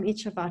lines from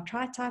each of our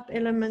tri-type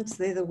elements,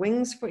 they're the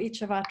wings for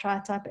each of our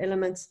tri-type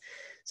elements.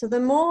 So the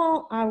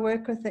more I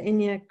work with the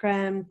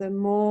Enneagram, the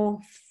more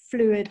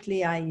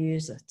fluidly I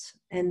use it,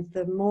 and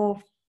the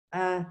more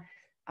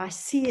I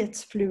see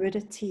its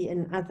fluidity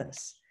in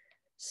others.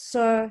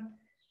 So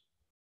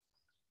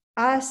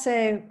I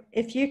say,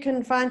 if you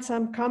can find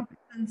some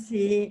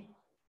competency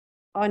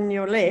on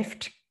your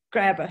left,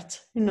 grab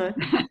it. You know,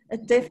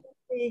 it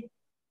definitely,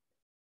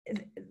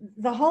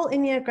 the whole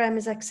Enneagram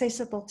is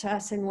accessible to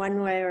us in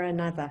one way or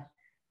another.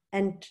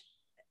 And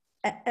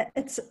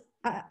it's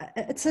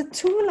a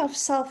tool of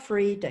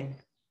self-reading.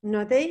 You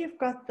know, there you've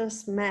got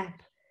this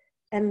map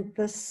and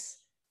this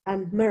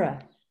mirror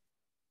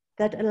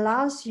that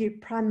allows you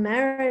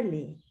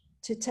primarily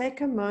to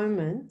take a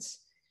moment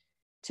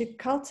to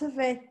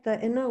cultivate the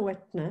inner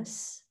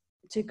witness,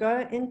 to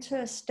go into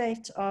a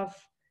state of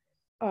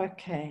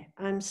okay,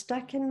 I'm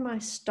stuck in my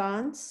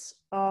stance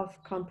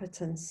of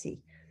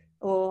competency,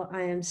 or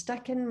I am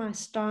stuck in my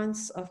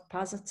stance of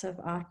positive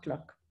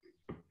outlook.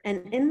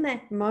 And in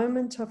that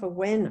moment of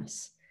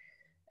awareness,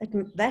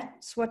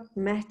 that's what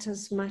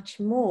matters much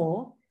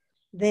more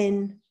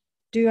than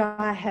do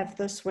I have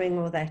this wing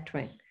or that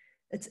wing.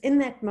 It's in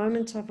that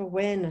moment of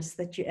awareness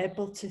that you're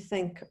able to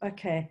think,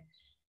 okay,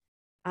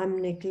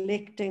 I'm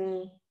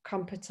neglecting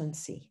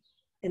competency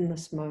in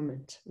this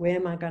moment. Where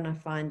am I going to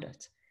find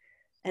it?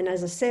 And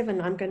as a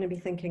 7, I'm going to be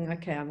thinking,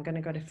 okay, I'm going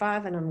to go to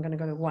 5 and I'm going to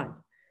go to 1.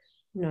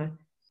 No,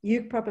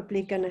 you're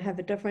probably going to have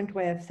a different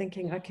way of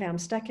thinking, okay, I'm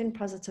stuck in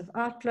positive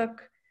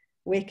outlook.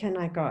 Where can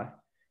I go?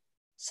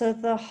 So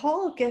the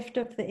whole gift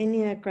of the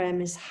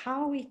Enneagram is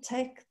how we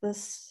take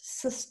this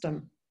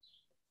system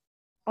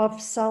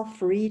of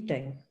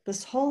self-reading,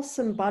 this whole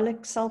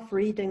symbolic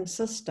self-reading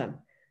system,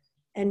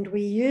 and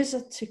we use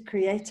it to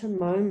create a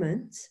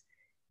moment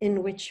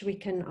in which we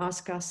can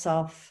ask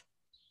ourselves,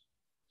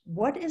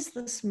 what is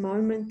this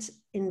moment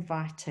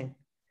inviting?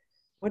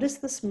 What does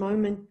this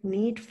moment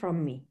need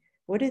from me?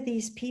 What do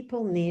these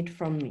people need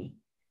from me?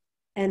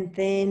 And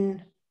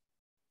then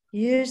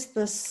use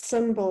this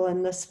symbol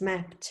and this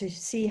map to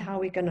see how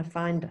we're going to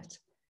find it.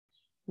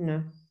 You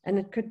know, and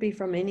it could be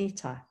from any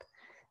type.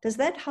 Does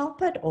that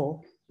help at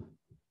all?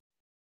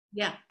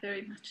 Yeah,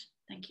 very much.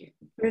 Thank you.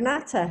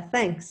 Renata,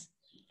 thanks.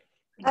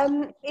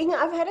 Inge,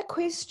 I've had a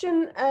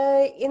question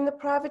in the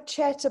private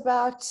chat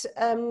about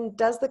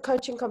does the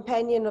coaching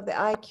companion of the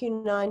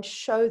IQ9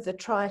 show the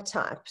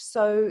tri-type?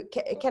 So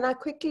can I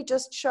quickly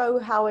just show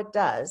how it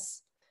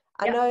does?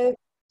 I know,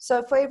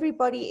 so for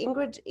everybody,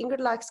 Ingrid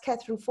likes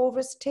Catherine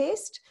Forvis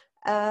test.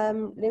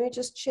 Let me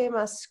just share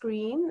my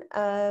screen.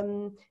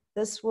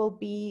 This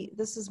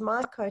is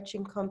my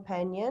coaching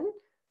companion.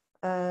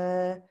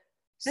 That's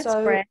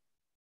great.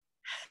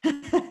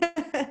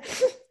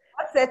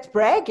 That's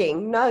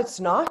bragging. No, it's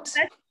not.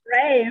 That's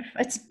brave.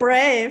 It's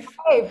brave.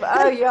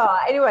 Oh yeah.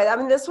 Anyway, I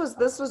mean, this was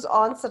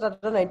answered, I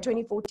don't know, in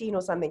 2014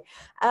 or something.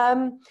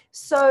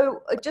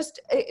 So just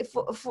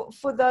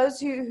for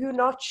those who are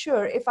not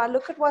sure, if I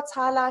look at what's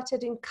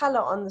highlighted in color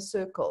on the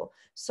circle,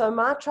 so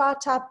my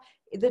tri-type,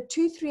 the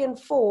 2, 3, and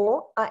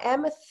 4, I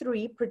am a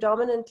 3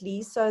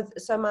 predominantly. So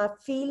my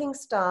feeling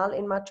style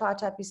in my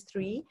tri-type is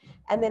 3,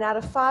 and then out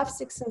of 5,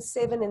 6, and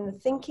 7 in the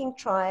thinking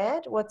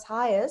triad, what's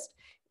highest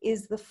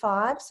is the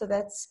 5, so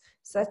that's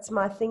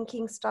my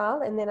thinking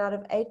style. And then out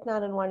of 8,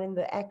 9, and 1 in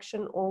the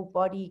action or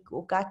body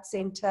or gut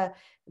center,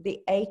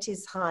 the 8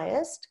 is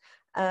highest.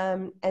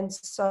 And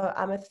so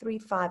I'm a 3,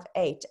 5,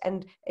 8,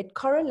 and it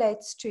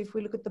correlates to, if we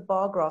look at the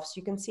bar graphs,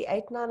 you can see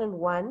 8, 9, and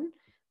 1,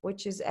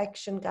 which is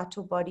action, gut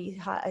or body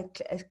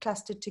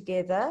clustered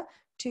together.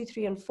 2,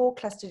 3, and 4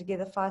 clustered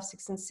together, 5,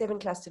 6, and 7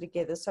 clustered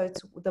together. So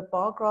it's the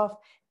bar graph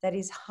that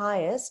is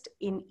highest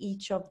in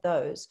each of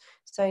those.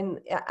 So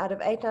out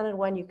of 8, 9, and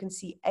 1, you can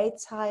see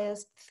 8's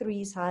highest,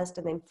 3's highest,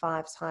 and then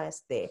 5's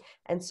highest there.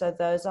 And so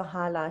those are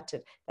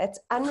highlighted. That's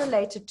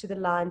unrelated to the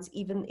lines,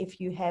 even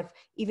if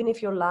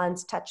your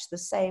lines touch the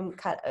same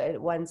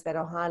ones that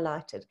are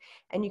highlighted.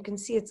 And you can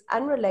see it's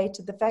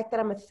unrelated. The fact that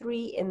I'm a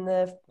 3 in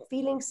the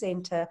feeling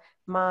center,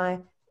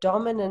 my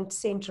dominant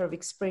center of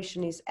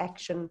expression is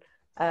action,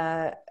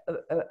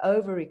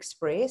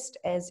 overexpressed,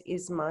 as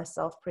is my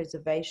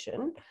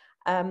self-preservation.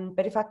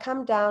 But if I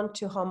come down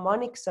to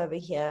harmonics over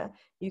here,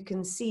 you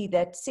can see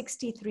that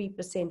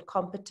 63%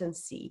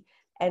 competency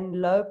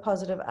and low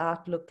positive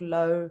outlook,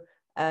 low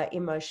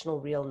emotional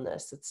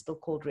realness. It's still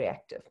called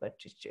reactive,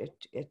 but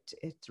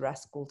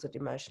Russ calls it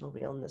emotional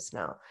realness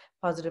now.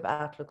 Positive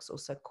outlook's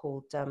also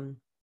called,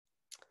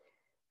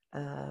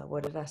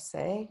 what did I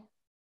say?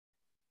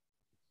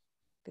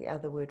 The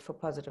other word for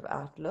positive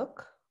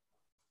outlook.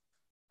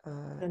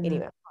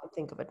 Anyway, I can't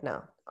think of it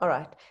now. All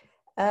right.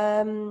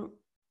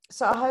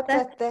 So I hope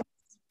that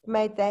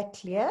made that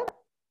clear.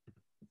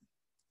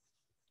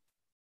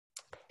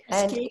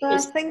 And I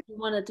think you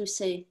wanted to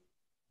say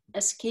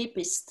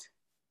escapist,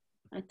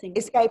 I think.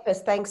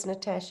 Escapist. Thanks,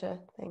 Natasha.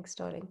 Thanks,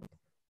 darling.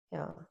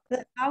 Yeah.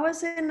 I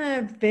was in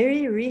a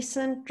very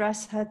recent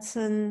Russ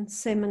Hudson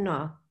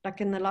seminar,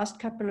 like in the last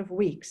couple of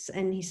weeks,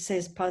 and he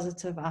says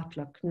positive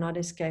outlook, not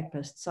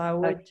escapist. So I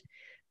would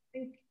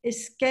think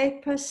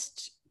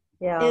escapist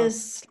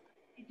is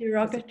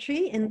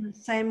derogatory in the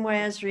same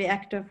way as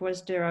reactive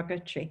was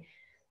derogatory.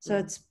 So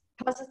it's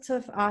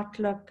positive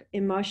outlook,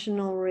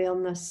 emotional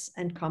realness,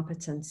 and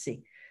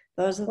competency.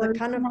 Those are the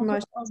kind of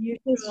most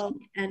neutral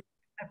and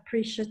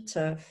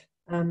appreciative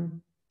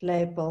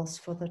labels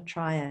for the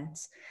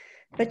triads.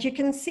 But you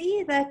can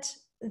see that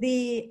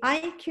the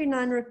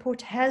IQ9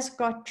 report has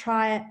got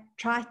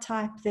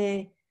tri-type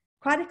there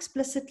quite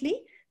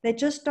explicitly. They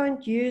just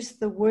don't use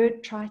the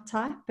word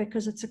tri-type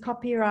because it's a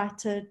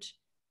copyrighted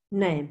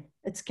name.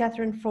 It's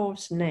Catherine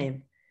Forve's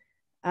name.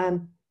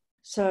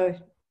 So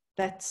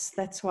that's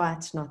why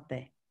it's not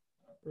there.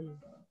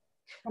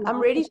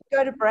 I'm ready to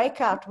go to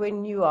breakout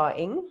when you are,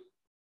 Ing.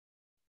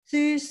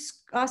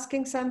 Sue's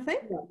asking something?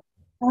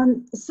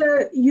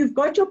 So you've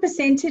got your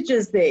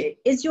percentages there.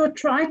 Is your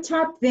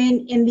tri-type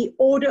then in the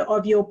order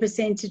of your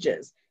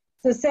percentages?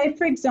 So say,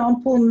 for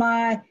example,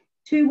 my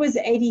 2 was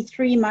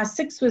 83, my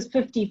 6 was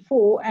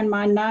 54, and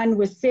my 9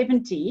 was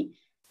 70.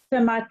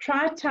 So my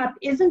tri-type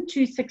isn't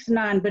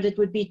 269, but it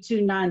would be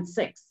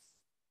 296.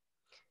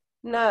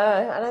 No,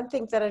 I don't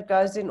think that it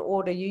goes in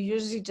order. You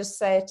usually just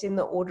say it in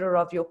the order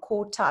of your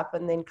core type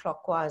and then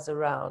clockwise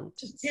around.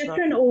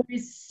 Catherine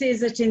always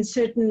says it in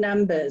certain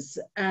numbers,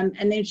 and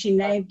then she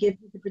gives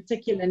it a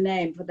particular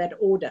name for that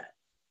order.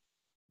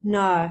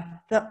 No,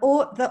 the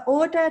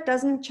order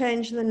doesn't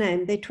change the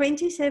name. There are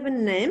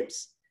 27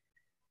 names,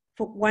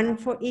 one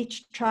for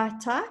each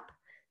tri-type.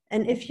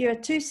 And if you're a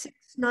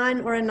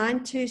 269 or a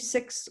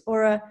 926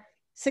 or a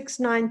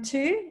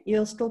 692,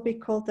 you'll still be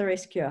called the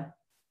rescuer.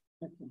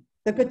 Okay.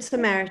 The Good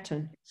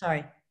Samaritan,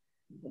 sorry.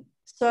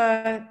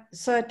 So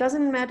it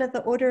doesn't matter the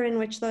order in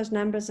which those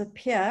numbers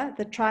appear,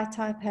 the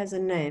tri-type has a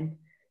name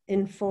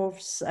in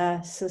Forth's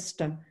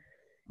system.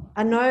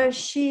 I know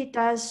she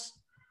does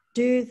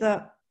do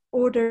the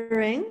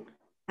ordering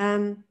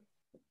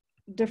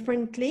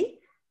differently.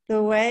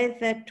 The way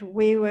that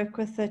we work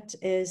with it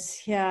is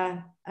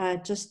here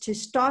just to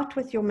start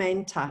with your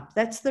main type.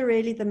 That's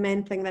really the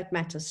main thing that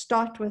matters.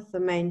 Start with the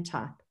main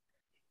type.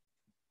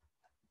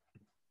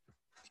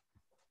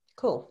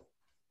 Cool.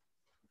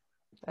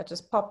 I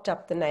just popped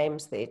up the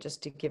names there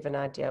just to give an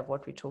idea of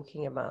what we're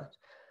talking about.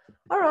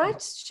 All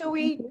right, shall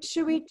we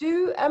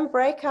do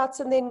breakouts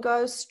and then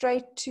go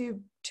straight to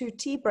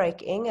tea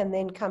breaking and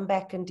then come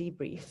back and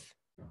debrief?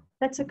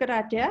 That's a good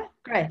idea.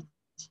 Great.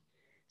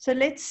 So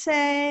let's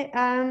say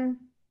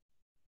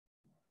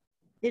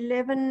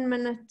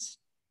 11-minute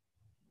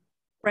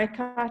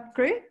breakout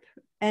group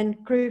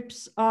and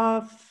groups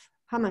of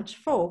how much?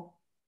 4?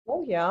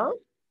 Oh yeah.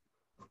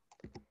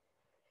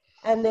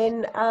 And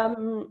then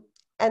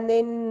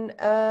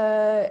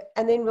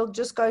we'll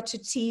just go to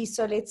tea.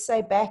 So let's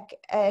say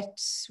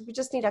we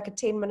just need like a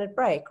 10-minute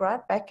break,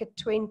 right? Back at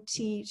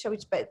 20, shall we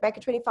back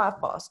at 25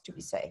 past to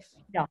be safe?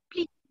 Yeah.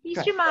 Please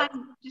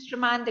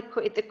remind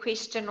the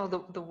question or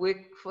the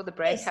work for the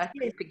breakout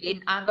group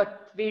again. I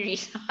got very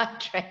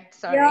sidetracked,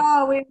 sorry.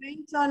 Yeah, we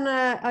went on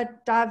a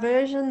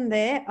diversion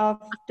there of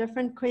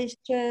different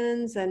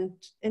questions and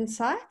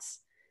insights.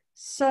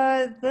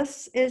 So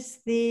this is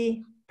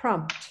the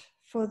prompt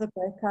for the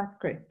breakout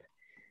group.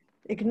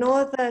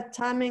 Ignore the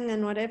timing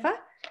and whatever.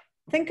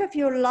 Think of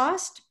your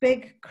last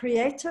big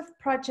creative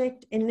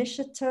project,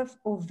 initiative,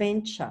 or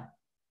venture.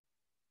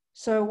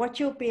 So what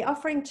you'll be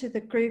offering to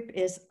the group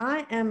is,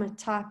 I am a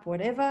type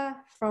whatever,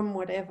 from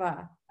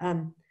whatever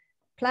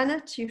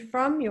planet you're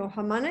from, your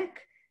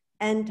harmonic,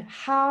 and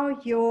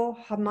how your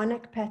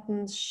harmonic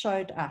patterns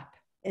showed up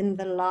in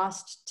the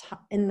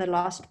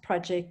last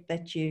project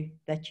that you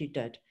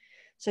did.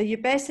 So you're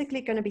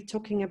basically going to be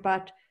talking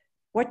about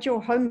what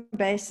your home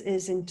base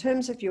is in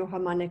terms of your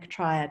harmonic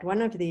triad, one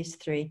of these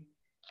 3,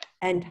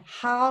 and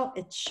how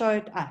it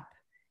showed up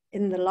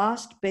in the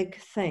last big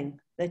thing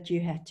that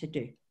you had to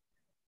do.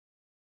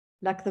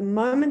 Like the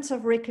moments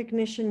of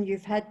recognition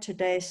you've had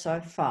today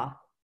so far.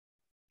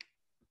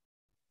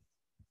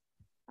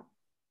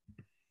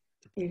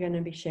 You're going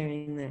to be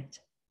sharing that.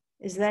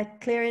 Is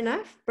that clear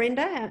enough?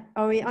 Brenda,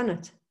 are we on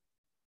it?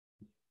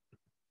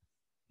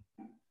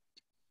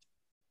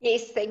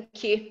 Yes,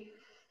 thank you.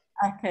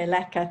 Okay,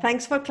 lekker.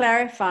 Thanks for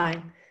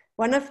clarifying.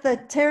 One of the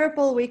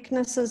terrible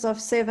weaknesses of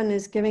 7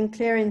 is giving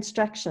clear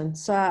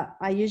instructions. So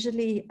I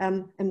usually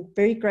am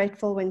very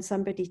grateful when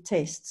somebody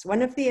tests.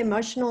 One of the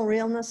emotional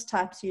realness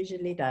types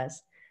usually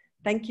does.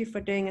 Thank you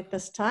for doing it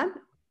this time.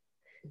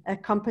 A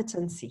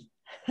competency.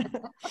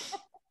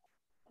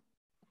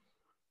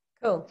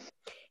 Cool.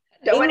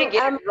 Don't want to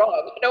get it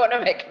wrong. I don't want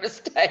to make a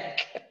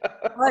mistake.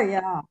 Oh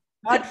yeah,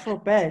 God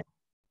forbid.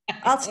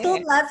 I'll still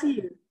love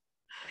you.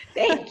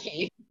 Thank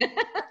you.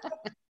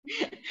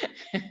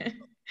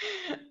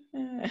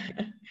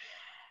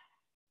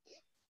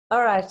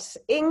 All right,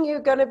 Ing,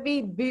 you're going to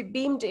be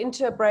beamed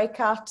into a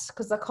breakout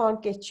because I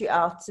can't get you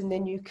out, and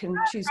then you can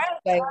choose to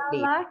stay and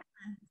leave. I like that.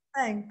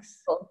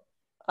 Thanks. Cool.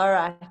 All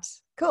right,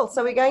 cool.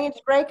 So we're going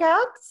into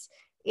breakouts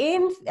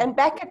in and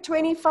back at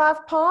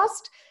 25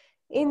 past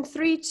in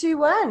 3, 2,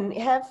 1.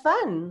 Have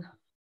fun.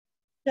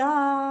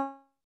 Ciao.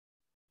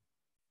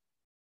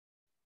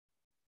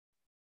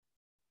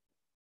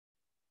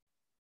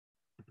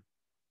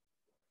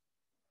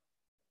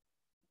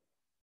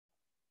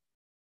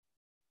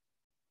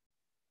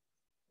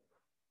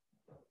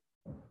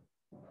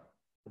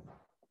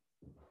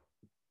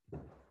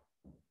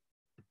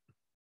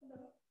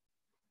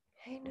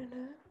 Hey,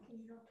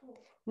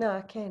 no,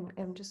 I can.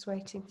 I'm just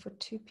waiting for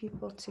 2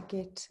 people to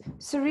get.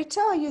 Sarita,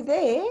 are you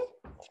there?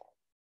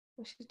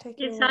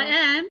 Yes, I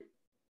am.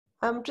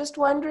 I'm just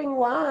wondering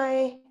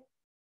why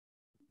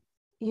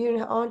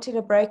you aren't in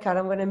a breakout.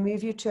 I'm going to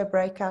move you to a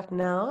breakout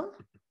now.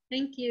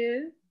 Thank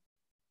you.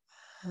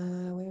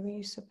 Where were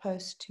you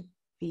supposed to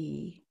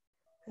be?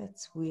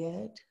 That's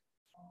weird.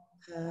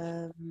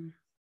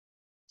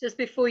 Just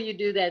before you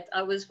do that,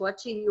 I was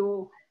watching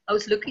I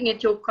was looking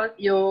at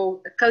your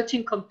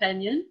coaching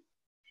companion.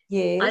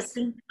 Yes.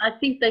 I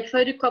think they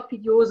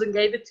photocopied yours and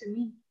gave it to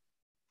me.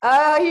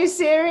 Oh, are you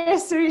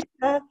serious, Rita?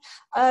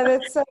 Oh,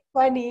 that's so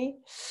funny.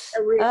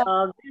 We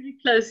are very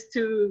close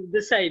to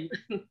the same.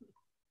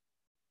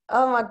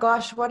 Oh my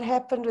gosh, what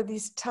happened with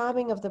this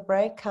timing of the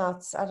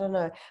breakouts? I don't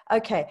know.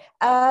 Okay,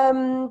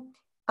 I'm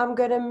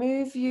going to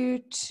move you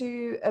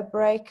to a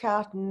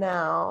breakout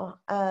now,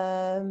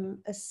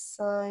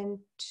 assigned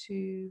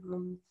to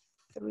room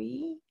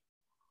 3.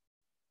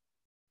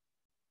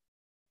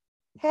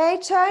 Hey,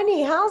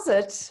 Tony, how's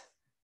it?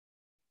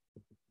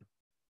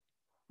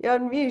 You're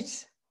on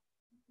mute.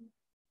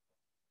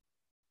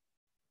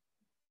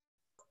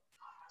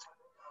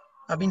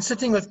 I've been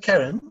sitting with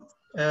Karen,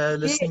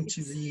 listening Yes.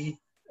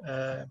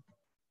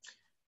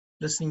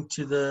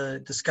 to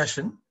the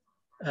discussion.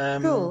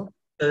 Cool.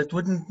 But it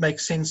wouldn't make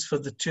sense for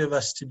the two of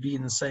us to be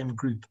in the same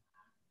group.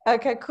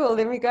 Okay, cool.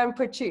 Let me go and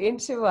put you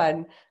into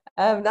one.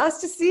 Nice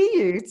to see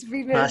you. It's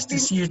been Nice to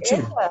see you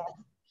too.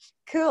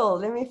 Cool.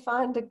 Let me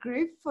find a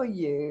group for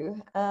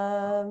you.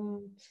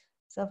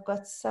 So I've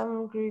got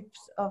some groups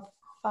of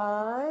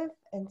 5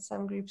 and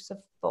some groups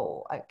of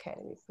 4. Okay,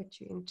 let me put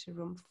you into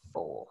room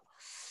 4.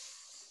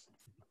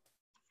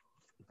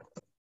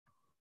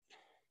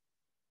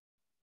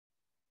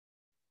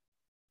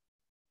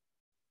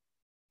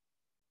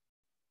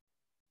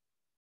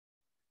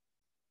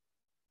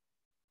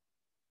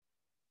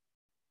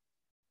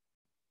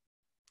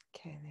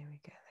 Okay, there we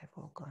go. They've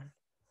all gone.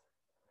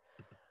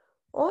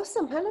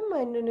 Awesome. Hello, my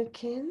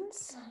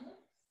Nunukins.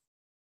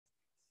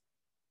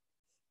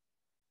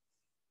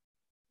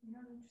 You're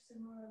not interested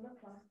in what I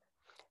look like.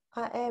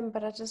 I am,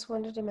 but I just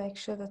wanted to make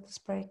sure that the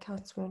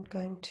breakouts weren't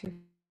going to.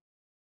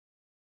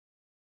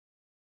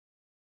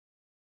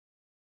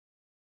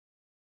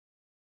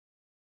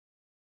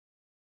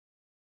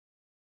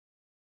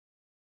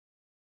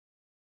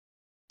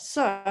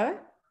 So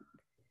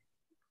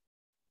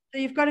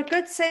you've got a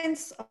good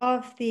sense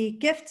of the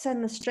gifts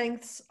and the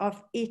strengths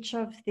of each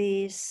of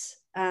these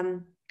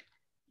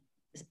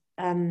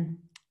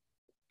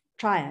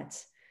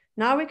triads.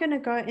 Now we're going to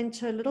go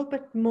into a little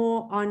bit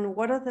more on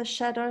what are the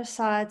shadow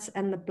sides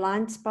and the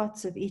blind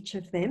spots of each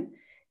of them.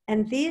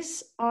 And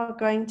these are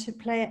going to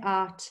play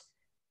out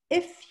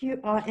if you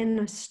are in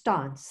a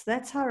stance.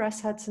 That's how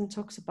Russ Hudson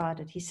talks about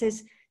it. He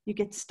says you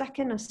get stuck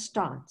in a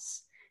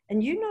stance.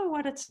 And you know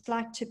what it's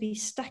like to be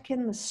stuck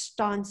in the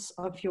stance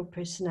of your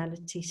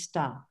personality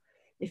style.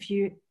 If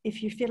you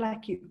feel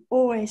like you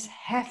always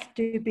have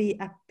to be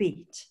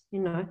upbeat, you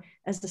know,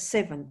 as the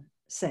 7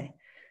 say,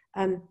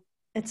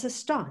 it's a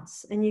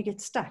stance and you get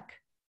stuck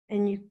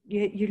and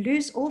you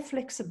lose all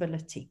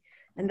flexibility.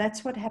 And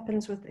that's what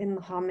happens within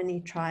the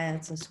harmony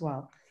triads as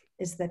well,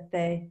 is that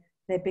they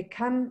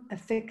become a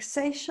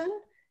fixation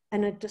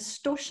and a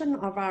distortion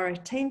of our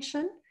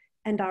attention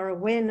and our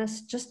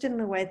awareness just in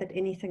the way that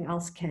anything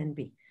else can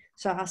be.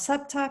 So our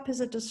subtype is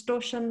a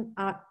distortion,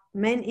 our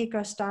main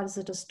ego style is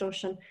a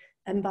distortion,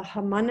 and the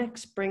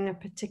harmonics bring a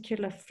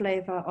particular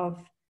flavor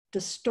of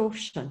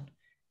distortion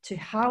to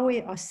how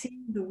we are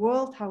seeing the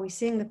world, how we're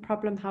seeing the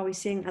problem, how we're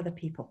seeing other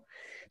people.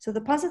 So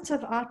the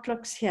positive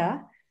outlooks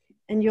here,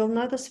 and you'll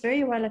know this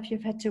very well if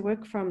you've had to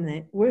work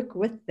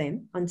with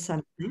them on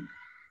something,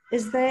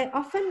 is they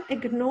often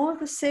ignore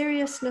the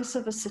seriousness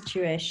of a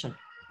situation.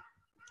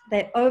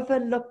 They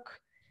overlook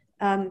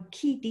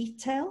key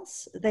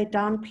details. They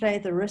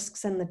downplay the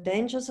risks and the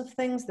dangers of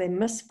things. They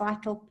miss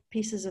vital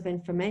pieces of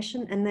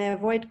information and they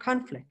avoid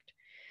conflict.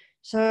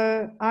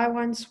 So I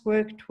once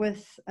worked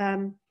with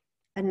a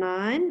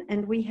 9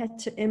 and we had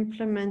to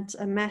implement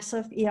a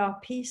massive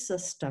ERP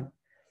system.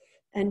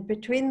 And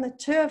between the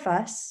two of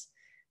us,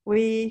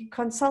 we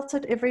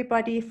consulted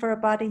everybody for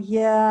about a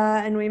year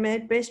and we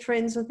made best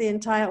friends with the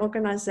entire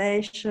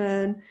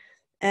organization.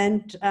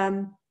 And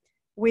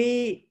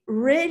we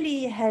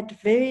really had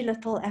very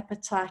little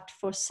appetite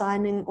for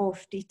signing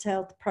off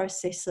detailed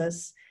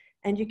processes.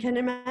 And you can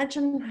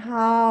imagine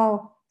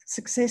how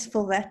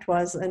successful that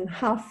was and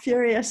how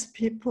furious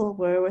people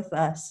were with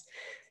us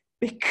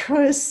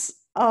because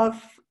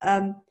of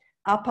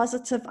our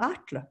positive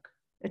outlook.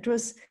 It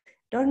was,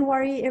 don't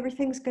worry,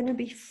 everything's going to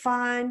be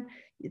fine.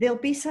 There'll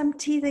be some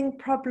teething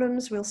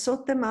problems. We'll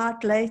sort them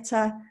out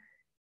later.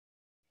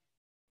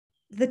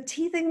 The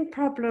teething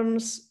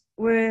problems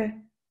were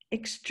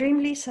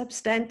extremely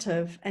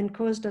substantive and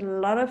caused a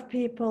lot of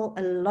people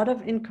a lot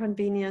of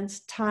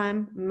inconvenience,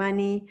 time,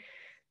 money.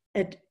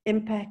 It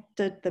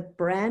impacted the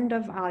brand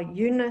of our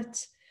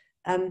unit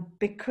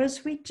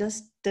because we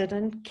just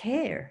didn't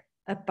care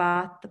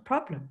about the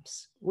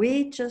problems.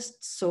 We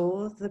just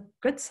saw the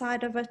good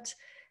side of it,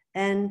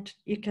 and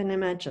you can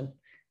imagine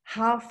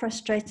how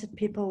frustrated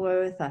people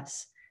were with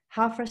us,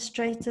 how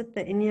frustrated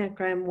the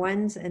Enneagram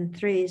 1s and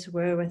 3s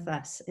were with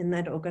us in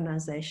that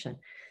organization,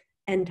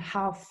 and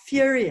how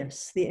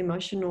furious the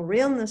emotional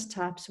realness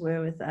types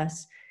were with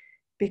us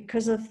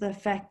because of the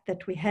fact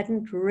that we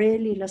hadn't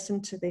really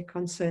listened to their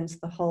concerns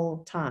the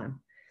whole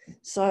time.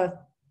 So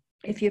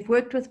if you've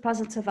worked with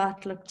positive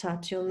outlook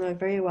types, you'll know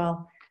very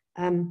well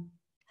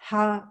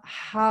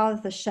how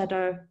the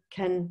shadow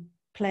can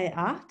play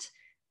out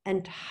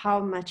and how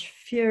much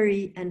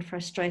fury and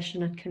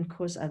frustration it can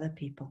cause other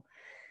people.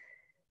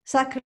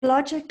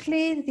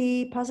 Psychologically,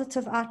 the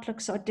positive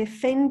outlooks are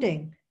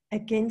defending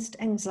against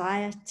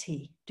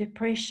anxiety,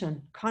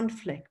 depression,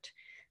 conflict.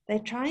 They're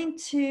trying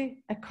to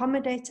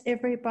accommodate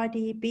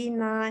everybody, be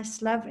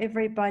nice, love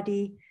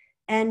everybody,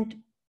 and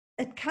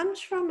it comes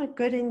from a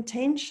good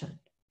intention.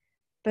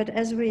 But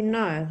as we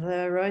know,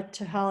 the road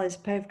to hell is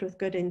paved with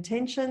good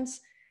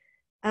intentions,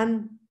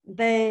 and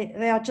they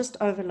are just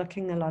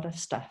overlooking a lot of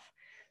stuff.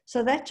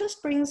 So that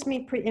just brings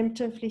me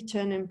preemptively to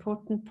an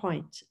important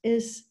point,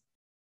 is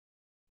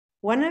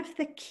one of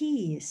the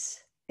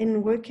keys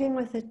in working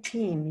with a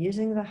team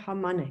using the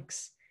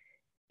harmonics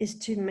is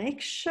to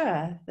make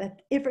sure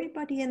that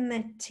everybody in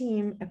that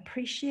team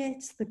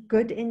appreciates the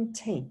good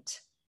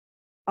intent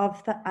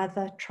of the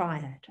other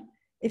triad.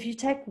 If you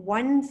take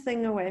one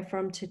thing away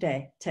from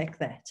today, take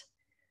that.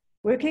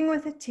 Working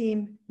with a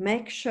team,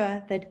 make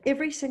sure that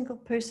every single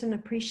person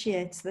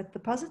appreciates that the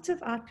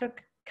positive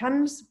outlook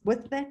comes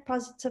with that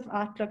positive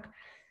outlook,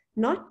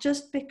 not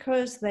just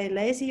because they're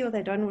lazy or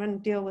they don't want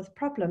to deal with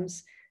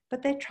problems,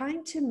 but they're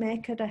trying to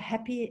make it a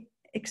happy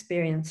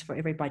experience for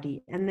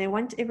everybody, and they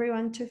want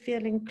everyone to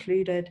feel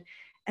included,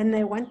 and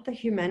they want the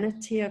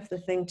humanity of the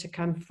thing to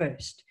come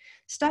first.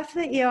 Stuff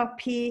the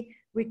ERP,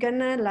 we're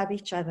gonna love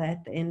each other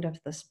at the end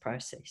of this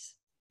process.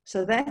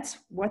 So that's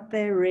what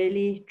they're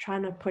really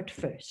trying to put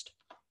first.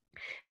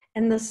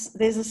 And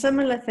there's a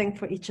similar thing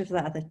for each of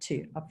the other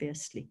two,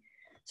 obviously.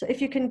 So if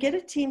you can get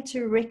a team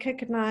to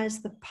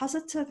recognize the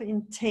positive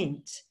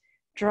intent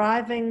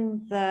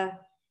driving the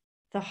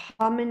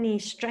harmony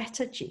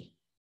strategy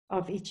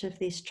of each of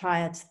these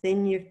triads,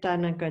 then you've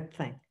done a good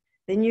thing.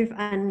 Then you've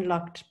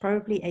unlocked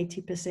probably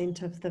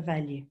 80% of the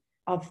value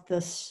of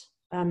this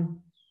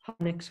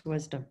harmonics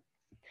wisdom.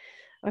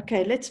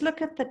 Okay, let's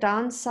look at the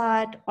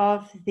downside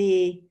of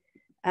the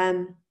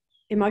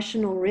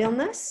emotional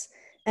realness.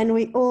 And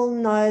we all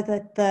know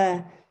that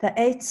the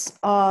eights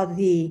are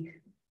the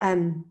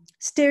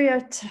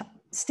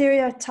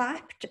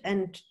stereotyped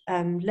and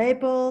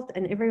labeled,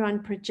 and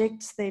everyone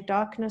projects their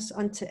darkness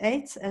onto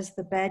eights as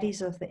the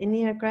baddies of the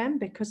Enneagram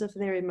because of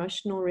their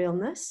emotional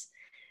realness.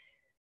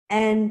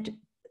 And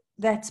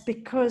that's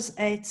because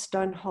eights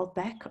don't hold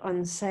back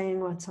on saying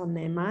what's on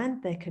their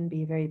mind. They can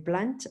be very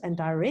blunt and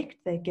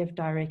direct. They give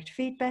direct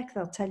feedback.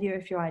 They'll tell you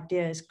if your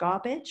idea is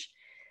garbage.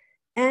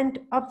 And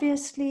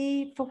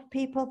obviously for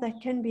people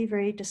that can be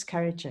very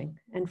discouraging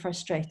and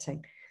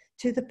frustrating,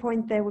 to the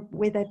point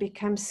where they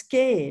become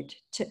scared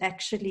to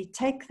actually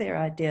take their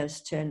ideas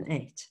to an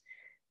 8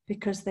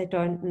 because they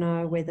don't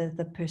know whether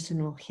the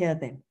person will hear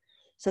them.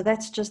 So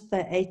that's just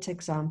the 8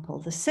 example.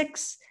 The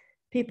 6,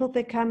 people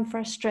become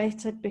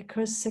frustrated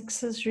because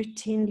 6s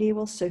routinely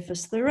will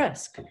surface the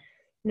risk. You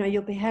know,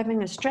 you'll be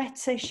having a strat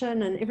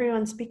session and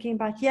everyone's speaking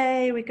about,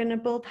 yay, we're going to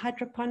build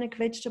hydroponic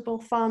vegetable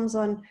farms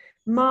on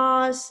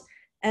Mars.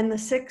 And the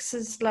 6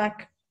 is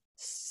like,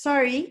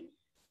 sorry,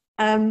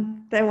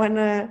 they want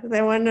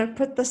to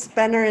put the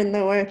spanner in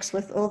the works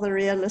with all the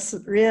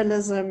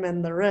realism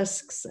and the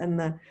risks and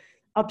the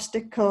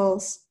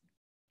obstacles.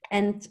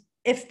 And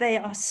if they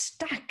are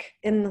stuck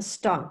in the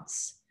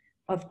stance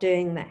of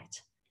doing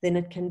that, then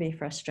it can be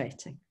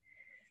frustrating.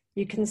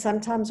 You can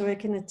sometimes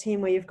work in a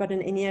team where you've got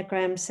an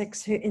Enneagram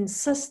 6 who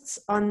insists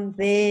on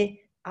their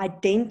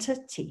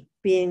identity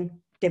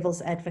being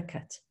devil's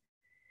advocate.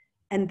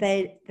 And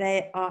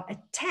they are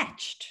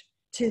attached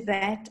to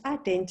that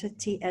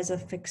identity as a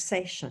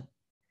fixation.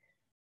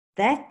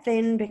 That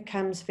then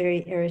becomes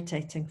very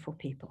irritating for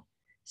people.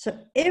 So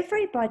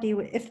everybody,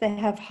 if they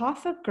have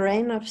half a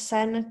grain of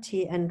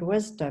sanity and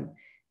wisdom,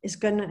 is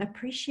going to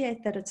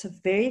appreciate that it's a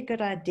very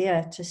good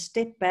idea to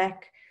step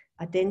back,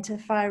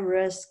 identify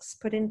risks,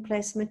 put in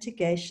place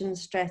mitigation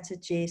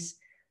strategies.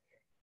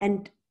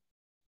 And,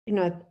 you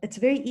know, it's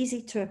very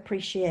easy to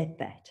appreciate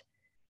that.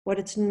 What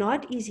it's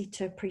not easy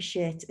to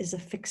appreciate is a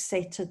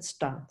fixated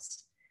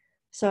stance.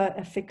 So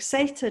a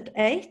fixated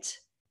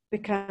 8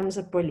 becomes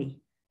a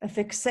bully. A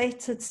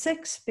fixated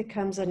 6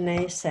 becomes a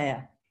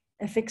naysayer.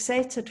 A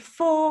fixated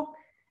 4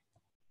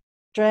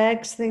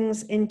 drags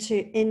things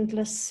into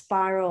endless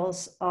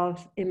spirals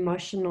of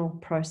emotional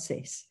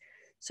process.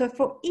 So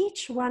for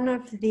each one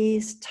of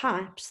these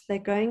types, they're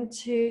going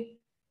to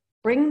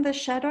bring the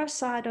shadow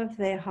side of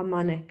their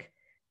harmonic.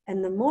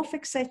 And the more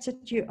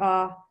fixated you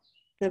are,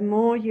 the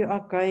more you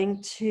are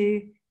going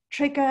to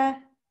trigger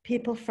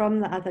people from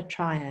the other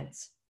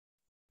triads.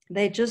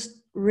 They're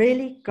just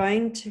really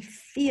going to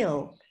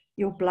feel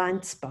your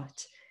blind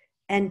spot.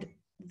 And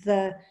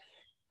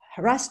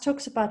Russ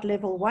talks about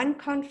level 1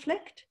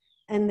 conflict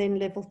and then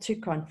level 2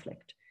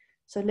 conflict.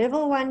 So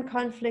level 1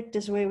 conflict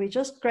is where we're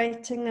just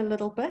grating a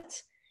little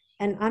bit,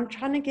 and I'm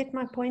trying to get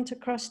my point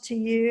across to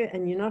you,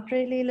 and you're not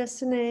really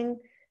listening.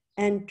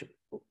 And,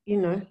 you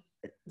know,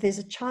 there's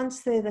a chance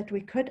there that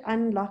we could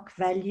unlock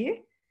value.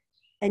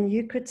 And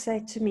you could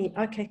say to me,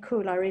 okay,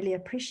 cool, I really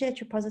appreciate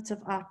your positive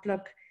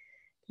outlook.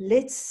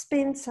 Let's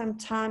spend some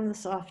time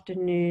this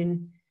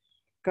afternoon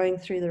going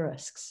through the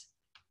risks.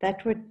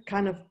 That would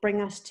kind of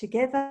bring us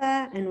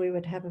together and we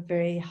would have a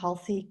very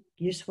healthy,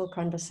 useful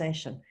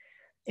conversation.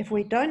 If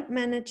we don't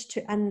manage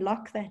to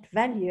unlock that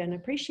value and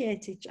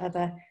appreciate each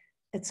other,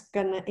 it's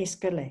going to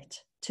escalate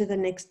to the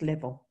next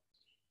level,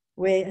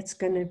 where it's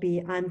going to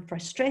be, I'm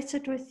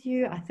frustrated with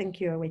you. I think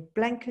you're a wet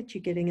blanket.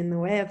 You're getting in the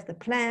way of the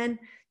plan.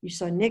 You're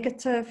so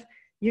negative.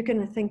 You're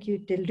going to think you're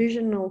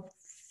delusional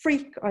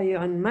freak. Are you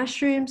on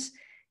mushrooms?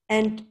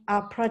 And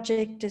our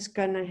project is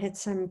going to hit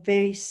some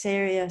very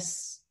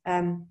serious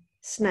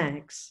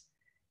snags.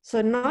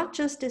 So not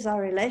just is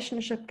our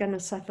relationship going to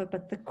suffer,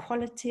 but the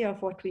quality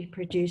of what we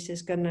produce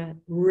is going to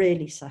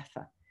really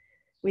suffer.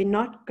 We're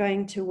not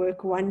going to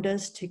work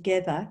wonders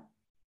together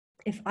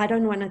if I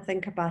don't want to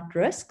think about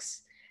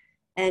risks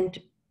and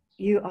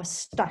you are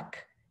stuck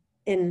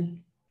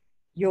in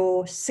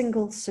your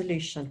single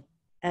solution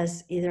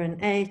as either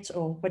an 8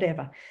 or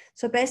whatever.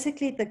 So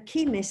basically the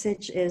key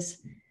message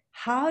is,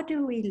 how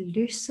do we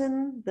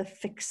loosen the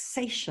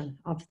fixation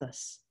of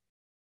this?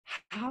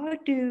 How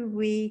do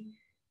we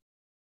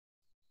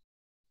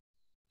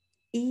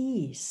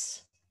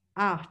ease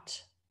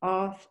out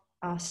of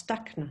our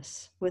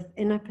stuckness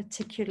within a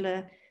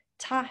particular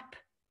type,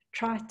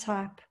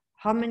 tri-type,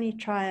 harmony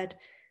triad?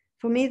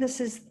 For me, this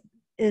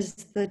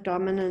is the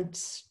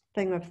dominant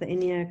thing of the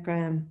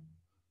Enneagram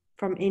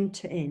from end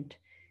to end,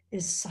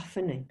 is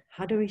softening.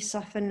 How do we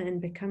soften and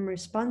become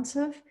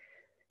responsive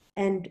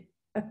and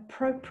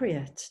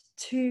appropriate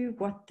to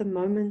what the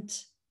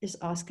moment is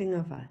asking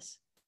of us?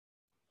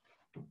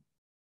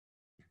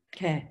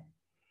 Okay.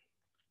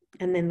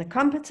 And then the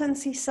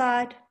competency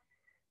side,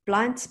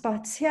 blind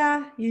spots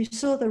here. You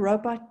saw the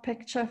robot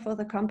picture for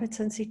the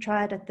competency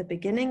triad at the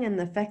beginning, and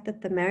the fact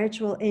that the marriage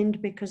will end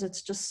because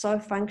it's just so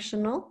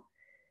functional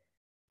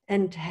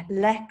and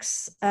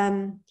lacks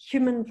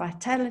human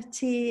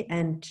vitality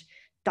and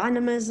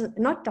dynamism,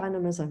 not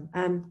dynamism,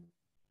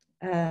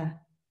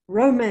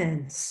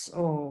 romance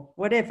or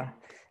whatever.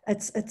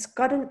 It's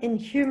got an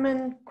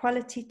inhuman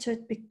quality to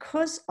it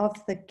because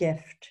of the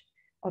gift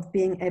of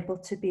being able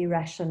to be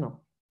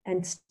rational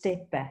and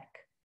step back.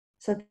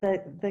 So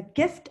the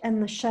gift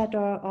and the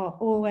shadow are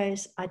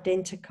always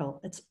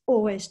identical. It's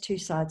always two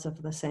sides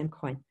of the same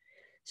coin.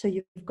 So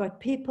you've got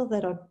people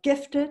that are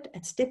gifted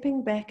at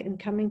stepping back and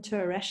coming to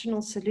a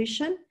rational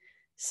solution.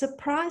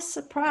 Surprise,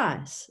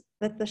 surprise,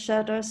 that the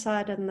shadow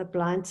side and the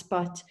blind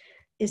spot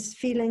is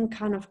feeling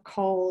kind of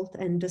cold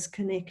and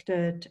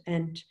disconnected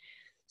and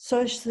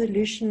so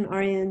solution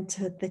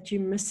oriented that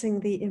you're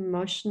missing the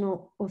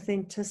emotional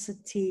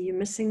authenticity, you're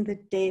missing the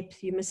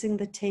depth, you're missing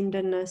the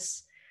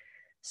tenderness.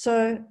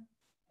 So,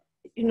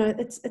 you know,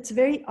 it's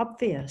very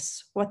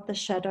obvious what the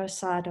shadow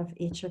side of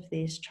each of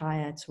these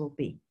triads will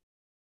be.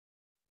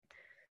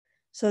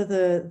 So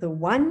the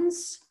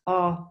ones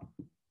are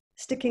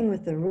sticking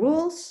with the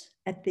rules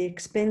at the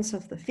expense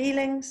of the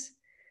feelings.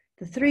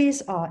 The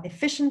 3s are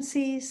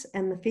efficiencies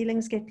and the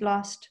feelings get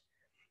lost.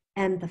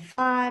 And the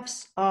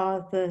 5s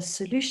are the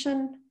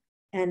solution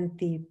and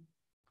the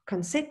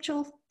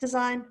conceptual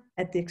design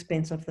at the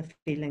expense of the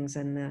feelings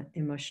and the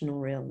emotional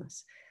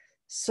realness.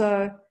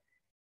 So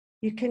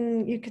you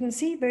can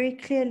see very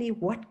clearly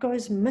what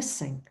goes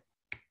missing,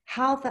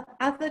 how the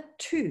other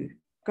 2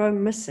 go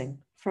missing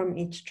from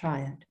each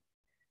triad.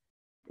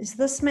 Is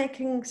this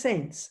making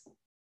sense?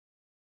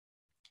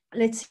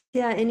 Let's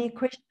hear any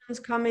questions,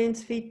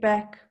 comments,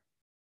 feedback.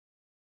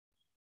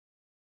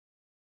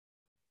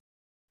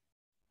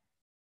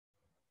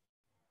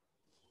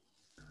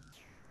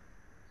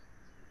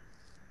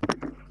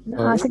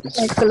 No, I think it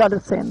makes a lot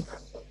of sense.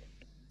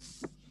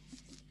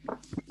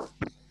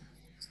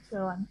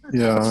 Go on.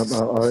 Yeah,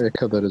 I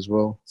echo that as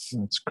well.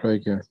 It's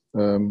Craig here.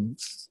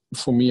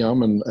 For me,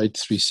 I'm an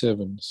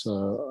 837.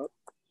 So,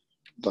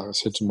 like I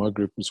said to my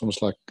group, it's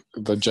almost like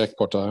the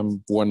jackpot.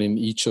 I'm one in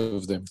each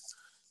of them,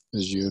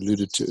 as you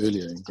alluded to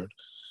earlier,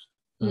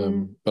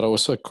 Ingrid. But I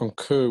also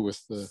concur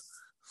with the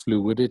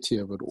fluidity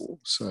of it all.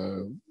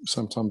 So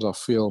sometimes I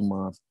feel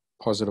my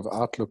positive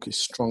outlook is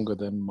stronger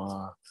than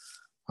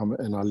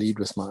and I lead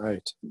with my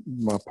 8.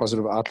 My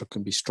positive outlook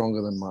can be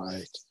stronger than my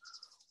 8,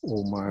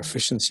 or my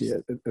efficiency.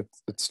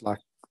 It's like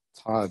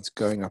tides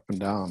going up and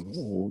down,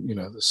 or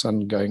the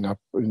sun going up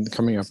and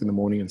coming up in the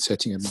morning and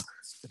setting at night.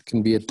 It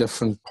can be at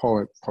different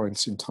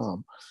points in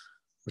time,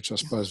 which I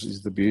suppose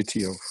is the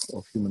beauty of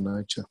human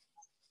nature.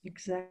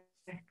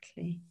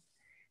 Exactly.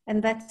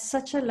 And that's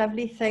such a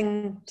lovely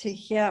thing to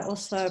hear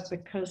also,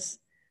 because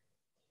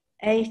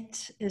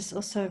 8 is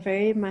also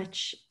very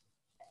much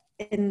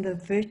in the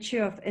virtue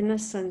of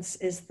innocence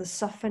is the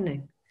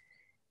softening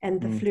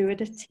and the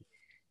fluidity.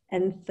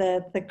 And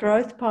the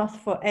growth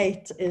path for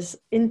 8 is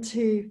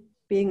into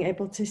being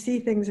able to see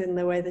things in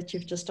the way that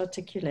you've just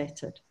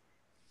articulated.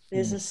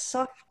 There's a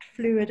soft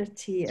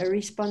fluidity, a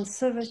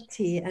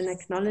responsivity, an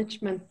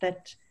acknowledgement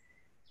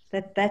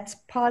that's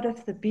part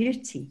of the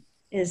beauty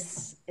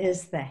is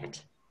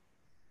that.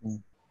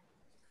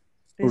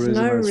 There's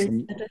no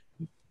rigidity.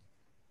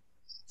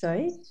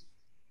 Sorry?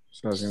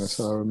 So I was going to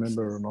say, I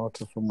remember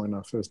Renata from when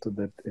I first did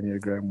that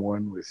Enneagram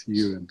 1 with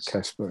you and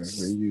Casper,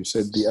 where you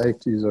said the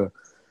 8 is a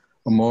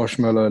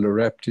marshmallow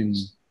wrapped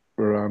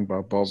around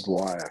by barbed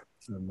wire,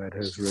 and that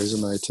has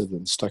resonated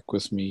and stuck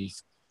with me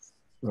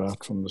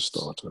right from the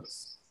start.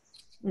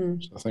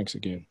 So thanks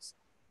again.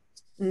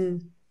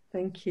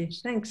 Thank you.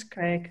 Thanks,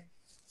 Craig.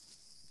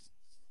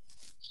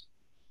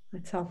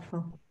 That's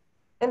helpful.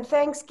 And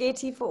thanks,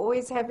 Getty, for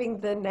always having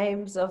the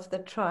names of the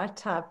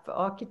tri-type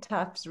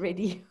archetypes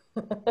ready.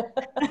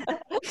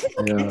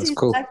 Yeah, that's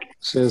cool.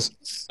 Cheers.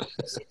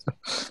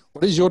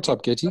 What is your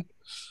type, Getty?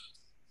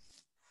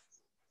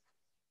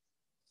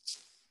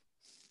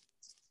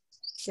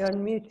 You're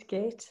on mute,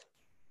 Gate.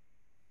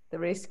 The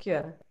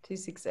rescuer,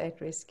 268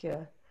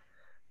 rescuer.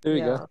 There we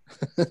go.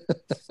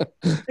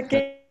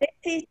 Okay,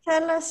 Getty,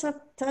 tell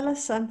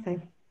us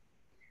something.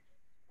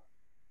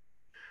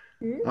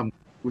 I'm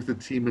with a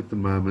team at the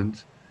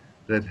moment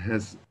that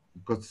has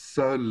got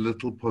so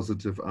little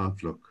positive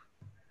outlook,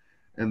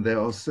 and they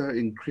are so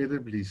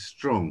incredibly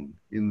strong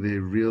in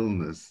their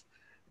realness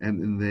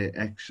and in their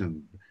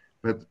action.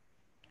 But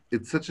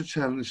it's such a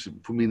challenge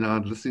for me now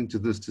listening to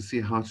this to see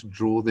how to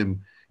draw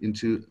them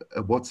into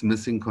a what's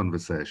missing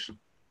conversation.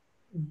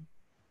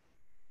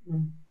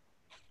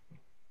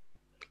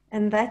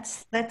 And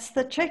that's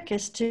the trick,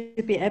 is to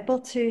be able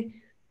to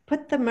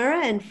put the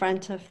mirror in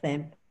front of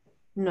them.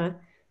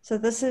 So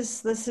this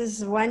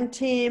is one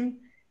team.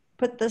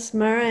 Put this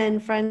mirror in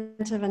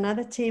front of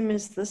another team.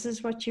 This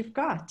is what you've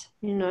got.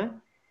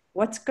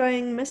 What's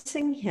going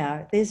missing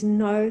here? There's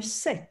no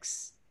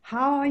 6.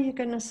 How are you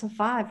going to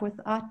survive with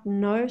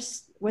no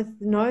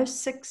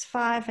 6,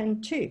 5,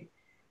 and 2?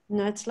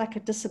 It's like a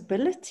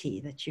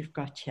disability that you've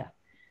got here.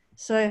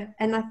 So,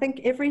 and I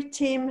think every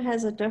team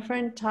has a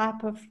different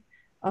type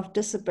of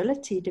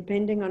disability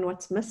depending on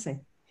what's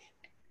missing.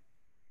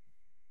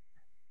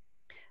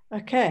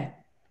 Okay.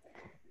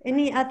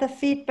 Any other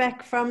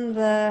feedback from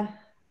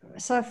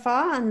so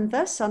far on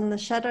the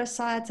shadow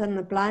sides and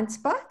the blind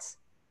spots?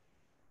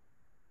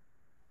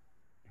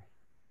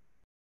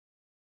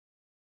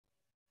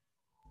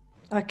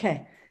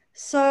 Okay.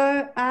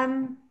 So,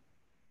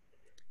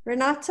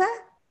 Renata,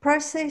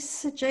 process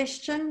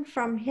suggestion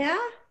from here.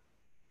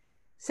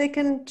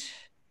 Second.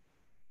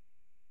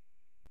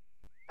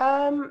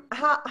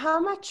 How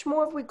much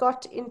more have we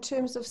got in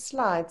terms of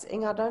slides?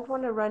 Ing, I don't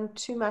want to run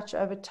too much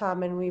over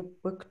time, and we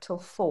book till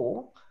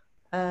 4.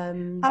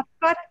 I've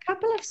got a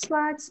couple of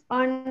slides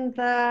on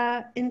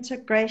the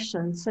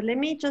integration. So let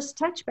me just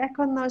touch back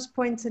on those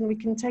points and we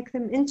can take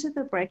them into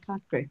the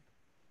breakout group.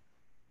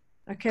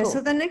 Okay, cool.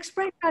 So the next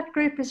breakout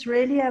group is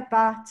really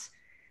about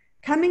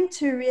coming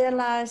to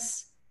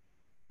realize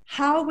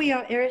how we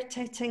are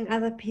irritating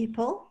other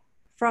people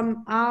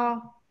from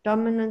our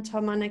dominant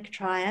harmonic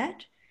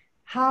triad,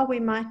 how we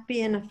might be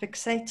in a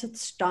fixated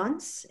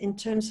stance in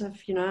terms of,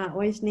 I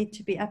always need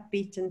to be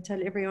upbeat and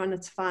tell everyone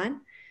it's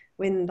fine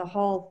when the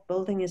whole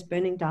building is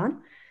burning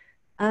down,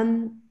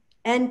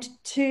 and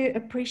to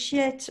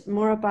appreciate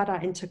more about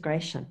our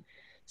integration.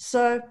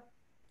 So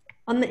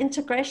on the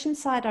integration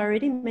side, I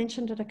already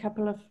mentioned it a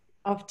couple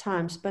of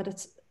times, but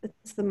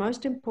it's the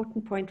most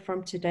important point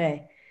from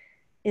today,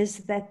 is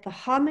that the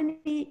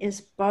harmony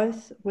is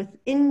both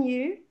within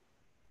you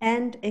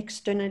and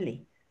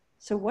externally.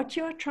 So what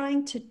you are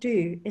trying to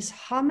do is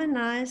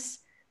harmonize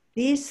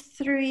these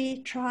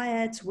 3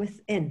 triads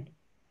within.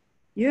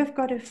 You have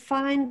got to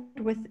find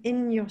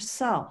within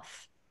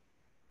yourself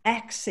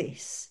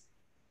access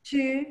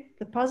to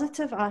the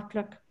positive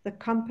outlook, the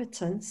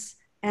competence,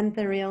 and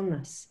the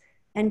realness,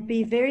 and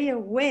be very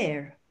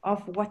aware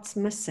of what's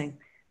missing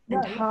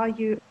and how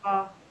you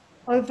are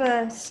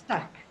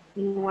overstuck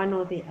in one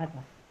or the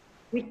other.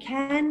 We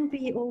can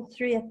be all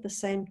 3 at the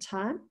same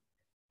time,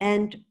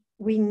 and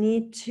we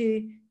need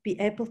to be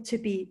able to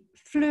be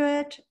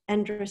fluid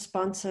and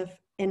responsive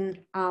in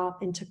our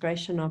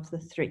integration of the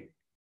 3.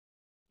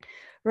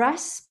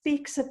 Russ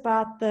speaks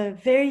about the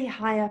very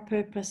higher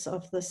purpose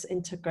of this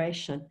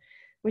integration,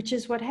 which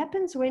is what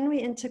happens when we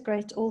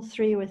integrate all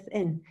 3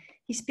 within.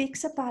 He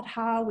speaks about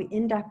how we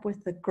end up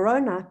with a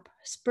grown-up,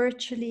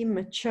 spiritually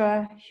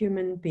mature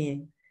human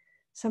being,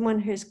 someone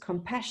who's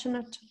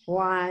compassionate,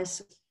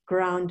 wise,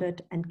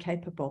 grounded, and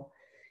capable.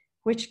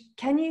 Which,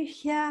 can you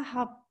hear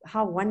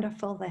how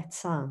wonderful that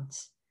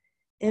sounds?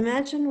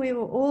 Imagine we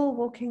were all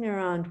walking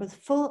around with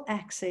full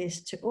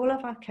access to all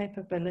of our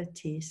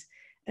capabilities,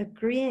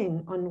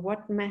 agreeing on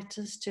what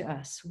matters to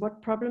us,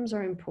 what problems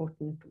are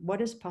important, what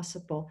is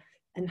possible,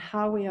 and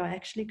how we are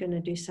actually going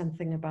to do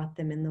something about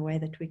them in the way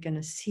that we're going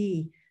to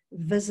see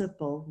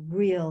visible,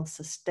 real,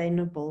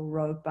 sustainable,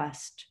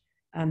 robust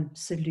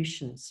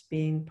solutions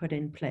being put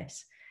in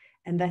place.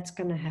 And that's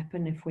going to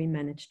happen if we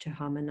manage to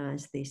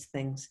harmonize these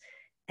things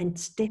and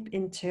step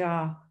into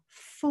our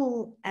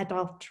full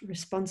adult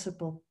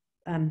responsible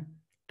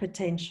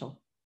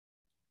potential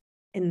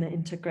in the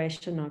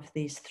integration of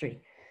these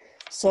 3.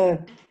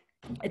 So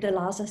it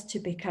allows us to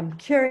become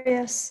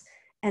curious,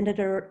 and it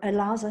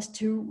allows us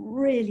to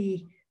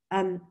really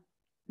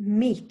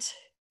meet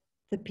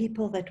the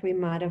people that we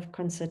might have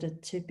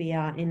considered to be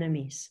our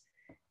enemies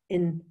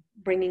in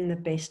bringing the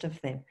best of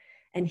them.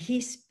 And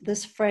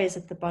this phrase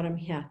at the bottom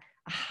here,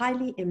 a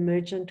highly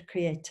emergent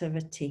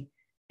creativity,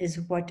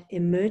 is what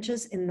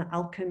emerges in the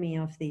alchemy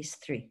of these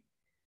 3.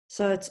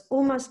 So it's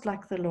almost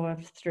like the law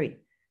of 3.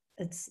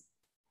 It's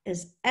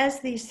as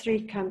these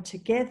 3 come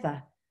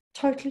together,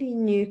 totally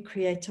new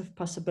creative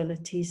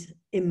possibilities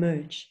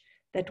emerge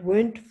that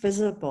weren't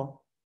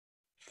visible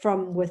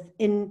from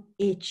within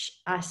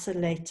each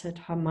isolated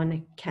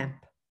harmonic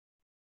camp.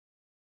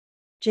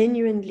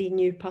 Genuinely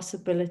new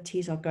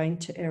possibilities are going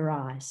to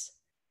arise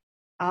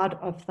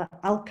out of the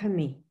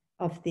alchemy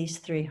of these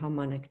three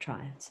harmonic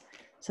triads.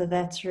 So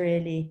that's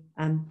really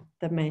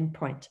the main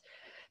point.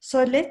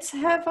 So let's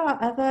have our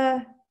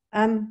other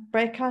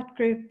breakout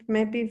group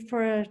maybe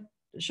for a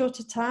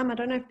shorter time. I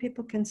don't know if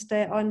people can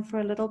stay on for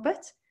a little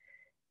bit,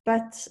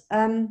 but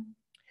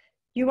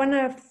you want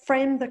to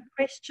frame the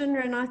question,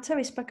 Renata?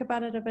 We spoke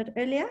about it a bit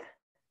earlier.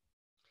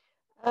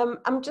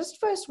 I'm just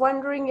first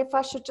wondering if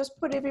I should just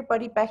put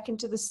everybody back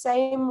into the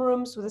same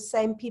rooms with the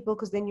same people,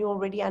 because then you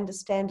already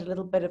understand a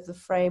little bit of the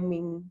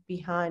framing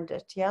behind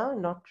it, yeah?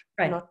 Not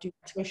do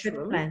fresh Good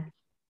room. plan.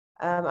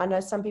 I know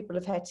some people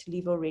have had to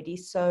leave already,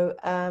 so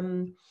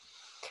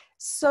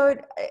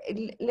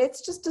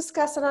let's just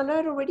discuss, and I know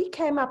it already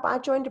came up. I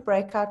joined a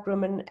breakout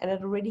room and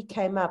it already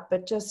came up,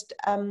 but just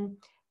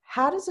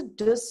how does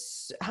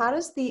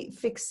the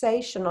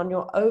fixation on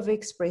your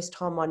overexpressed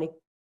harmonic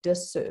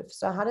disserve?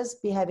 So how does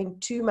be having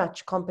too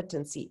much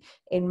competency,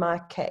 in my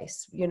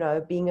case, you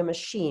know, being a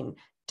machine,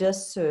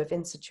 disserve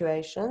in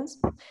situations?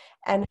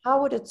 And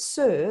how would it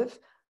serve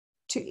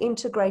to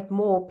integrate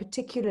more,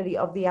 particularly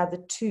of the other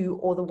two,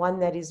 or the one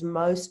that is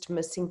most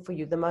missing for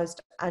you, the most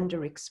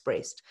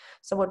underexpressed?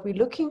 So what we're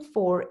looking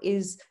for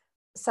is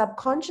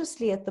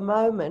subconsciously at the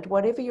moment,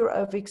 whatever you're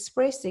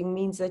overexpressing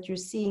means that you're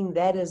seeing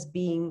that as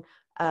being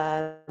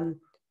the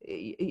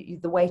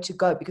way to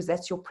go, because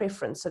that's your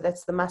preference. So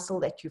that's the muscle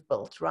that you've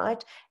built,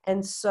 right?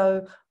 And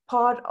so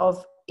part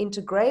of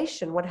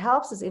integration, what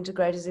helps us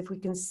integrate is if we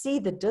can see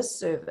the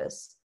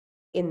disservice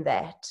in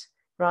that,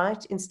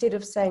 right? Instead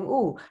of saying,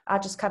 oh, I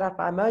just cut out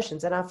my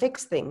emotions and I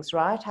fix things,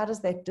 right? How does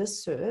that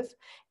disserve?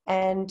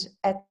 And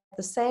at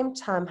the same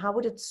time, how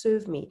would it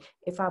serve me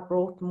if I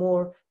brought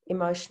more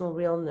emotional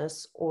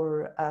realness,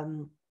 or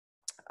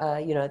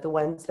you know, the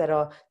ones that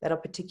are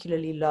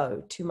particularly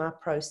low to my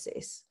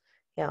process?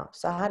 Yeah.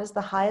 So how does the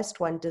highest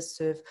one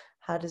disserve?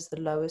 How does the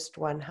lowest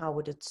one, how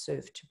would it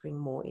serve to bring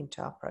more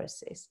into our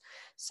process?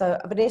 So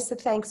Vanessa,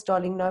 thanks,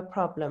 darling. No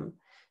problem.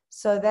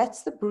 So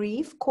that's the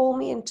brief. Call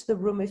me into the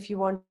room if you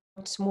want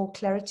more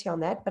clarity on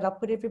that, but I'll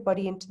put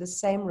everybody into the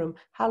same room.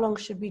 How long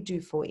should we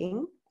do for,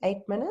 Ing?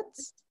 8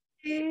 minutes?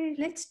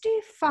 Let's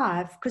do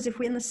 5, because if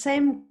we're in the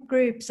same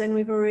groups and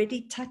we've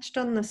already touched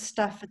on this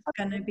stuff, it's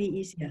going to be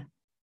easier.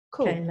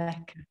 Cool. Okay,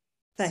 like,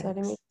 thanks. So let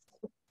me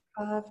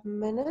 5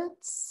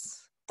 minutes.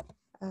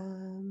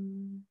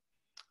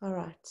 All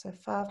right, so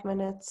 5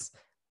 minutes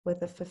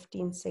with a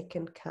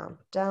 15-second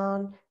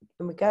countdown,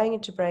 and we're going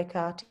into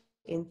breakout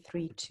in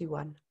 3, 2,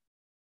 1.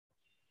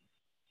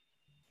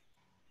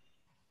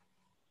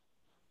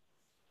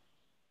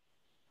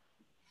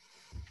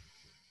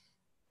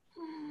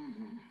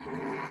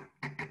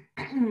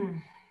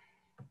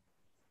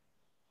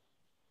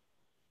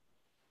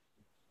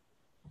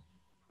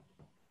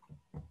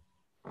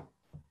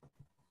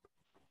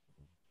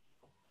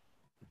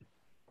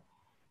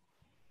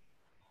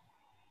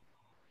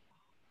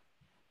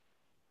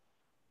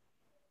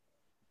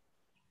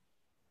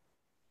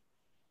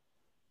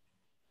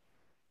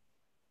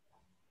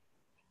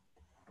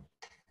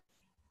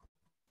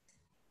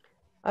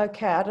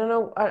 Okay, I don't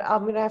know.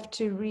 I'm going to have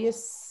to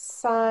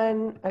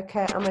reassign.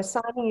 Okay, I'm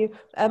assigning you.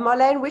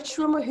 Marlene, which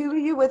room, who are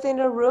you within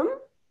a room?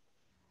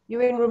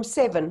 You're in room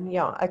 7.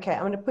 Yeah, okay.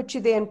 I'm going to put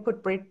you there and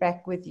put Brett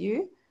back with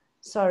you.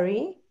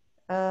 Sorry.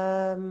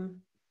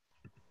 And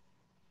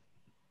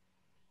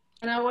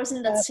I was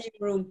in that same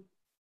room.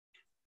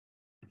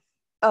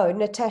 Oh,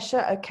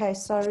 Natasha. Okay,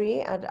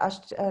 sorry. I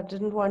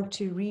didn't want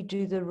to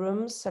redo the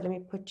rooms, so let me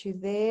put you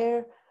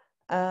there.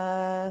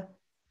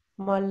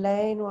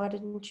 Marlene, why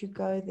didn't you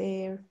go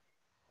there?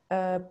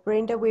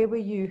 Brenda, where were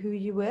you? Who are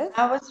you with?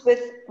 I was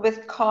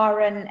with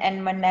Karen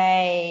and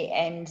Monet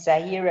and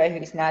Zahira,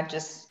 who's now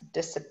just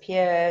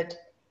disappeared.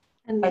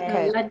 And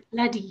okay.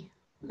 Laddie.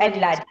 And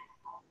Laddie.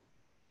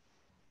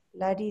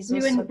 Laddie's You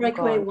also in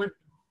breakaway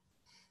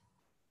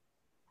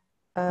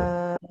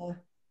gone. 1.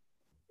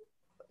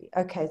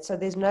 Okay, so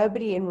there's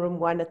nobody in room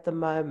 1 at the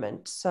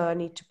moment, so I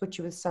need to put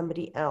you with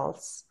somebody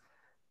else.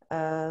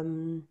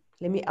 I'm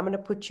going to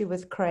put you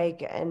with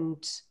Craig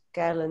and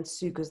Gail and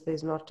Sue, because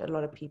there's not a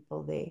lot of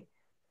people there.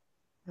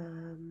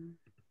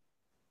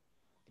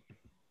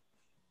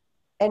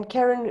 And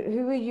Karen,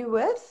 who are you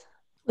with?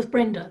 With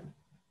Brenda.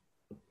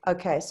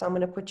 Okay, so I'm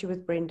going to put you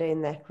with Brenda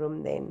in that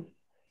room then.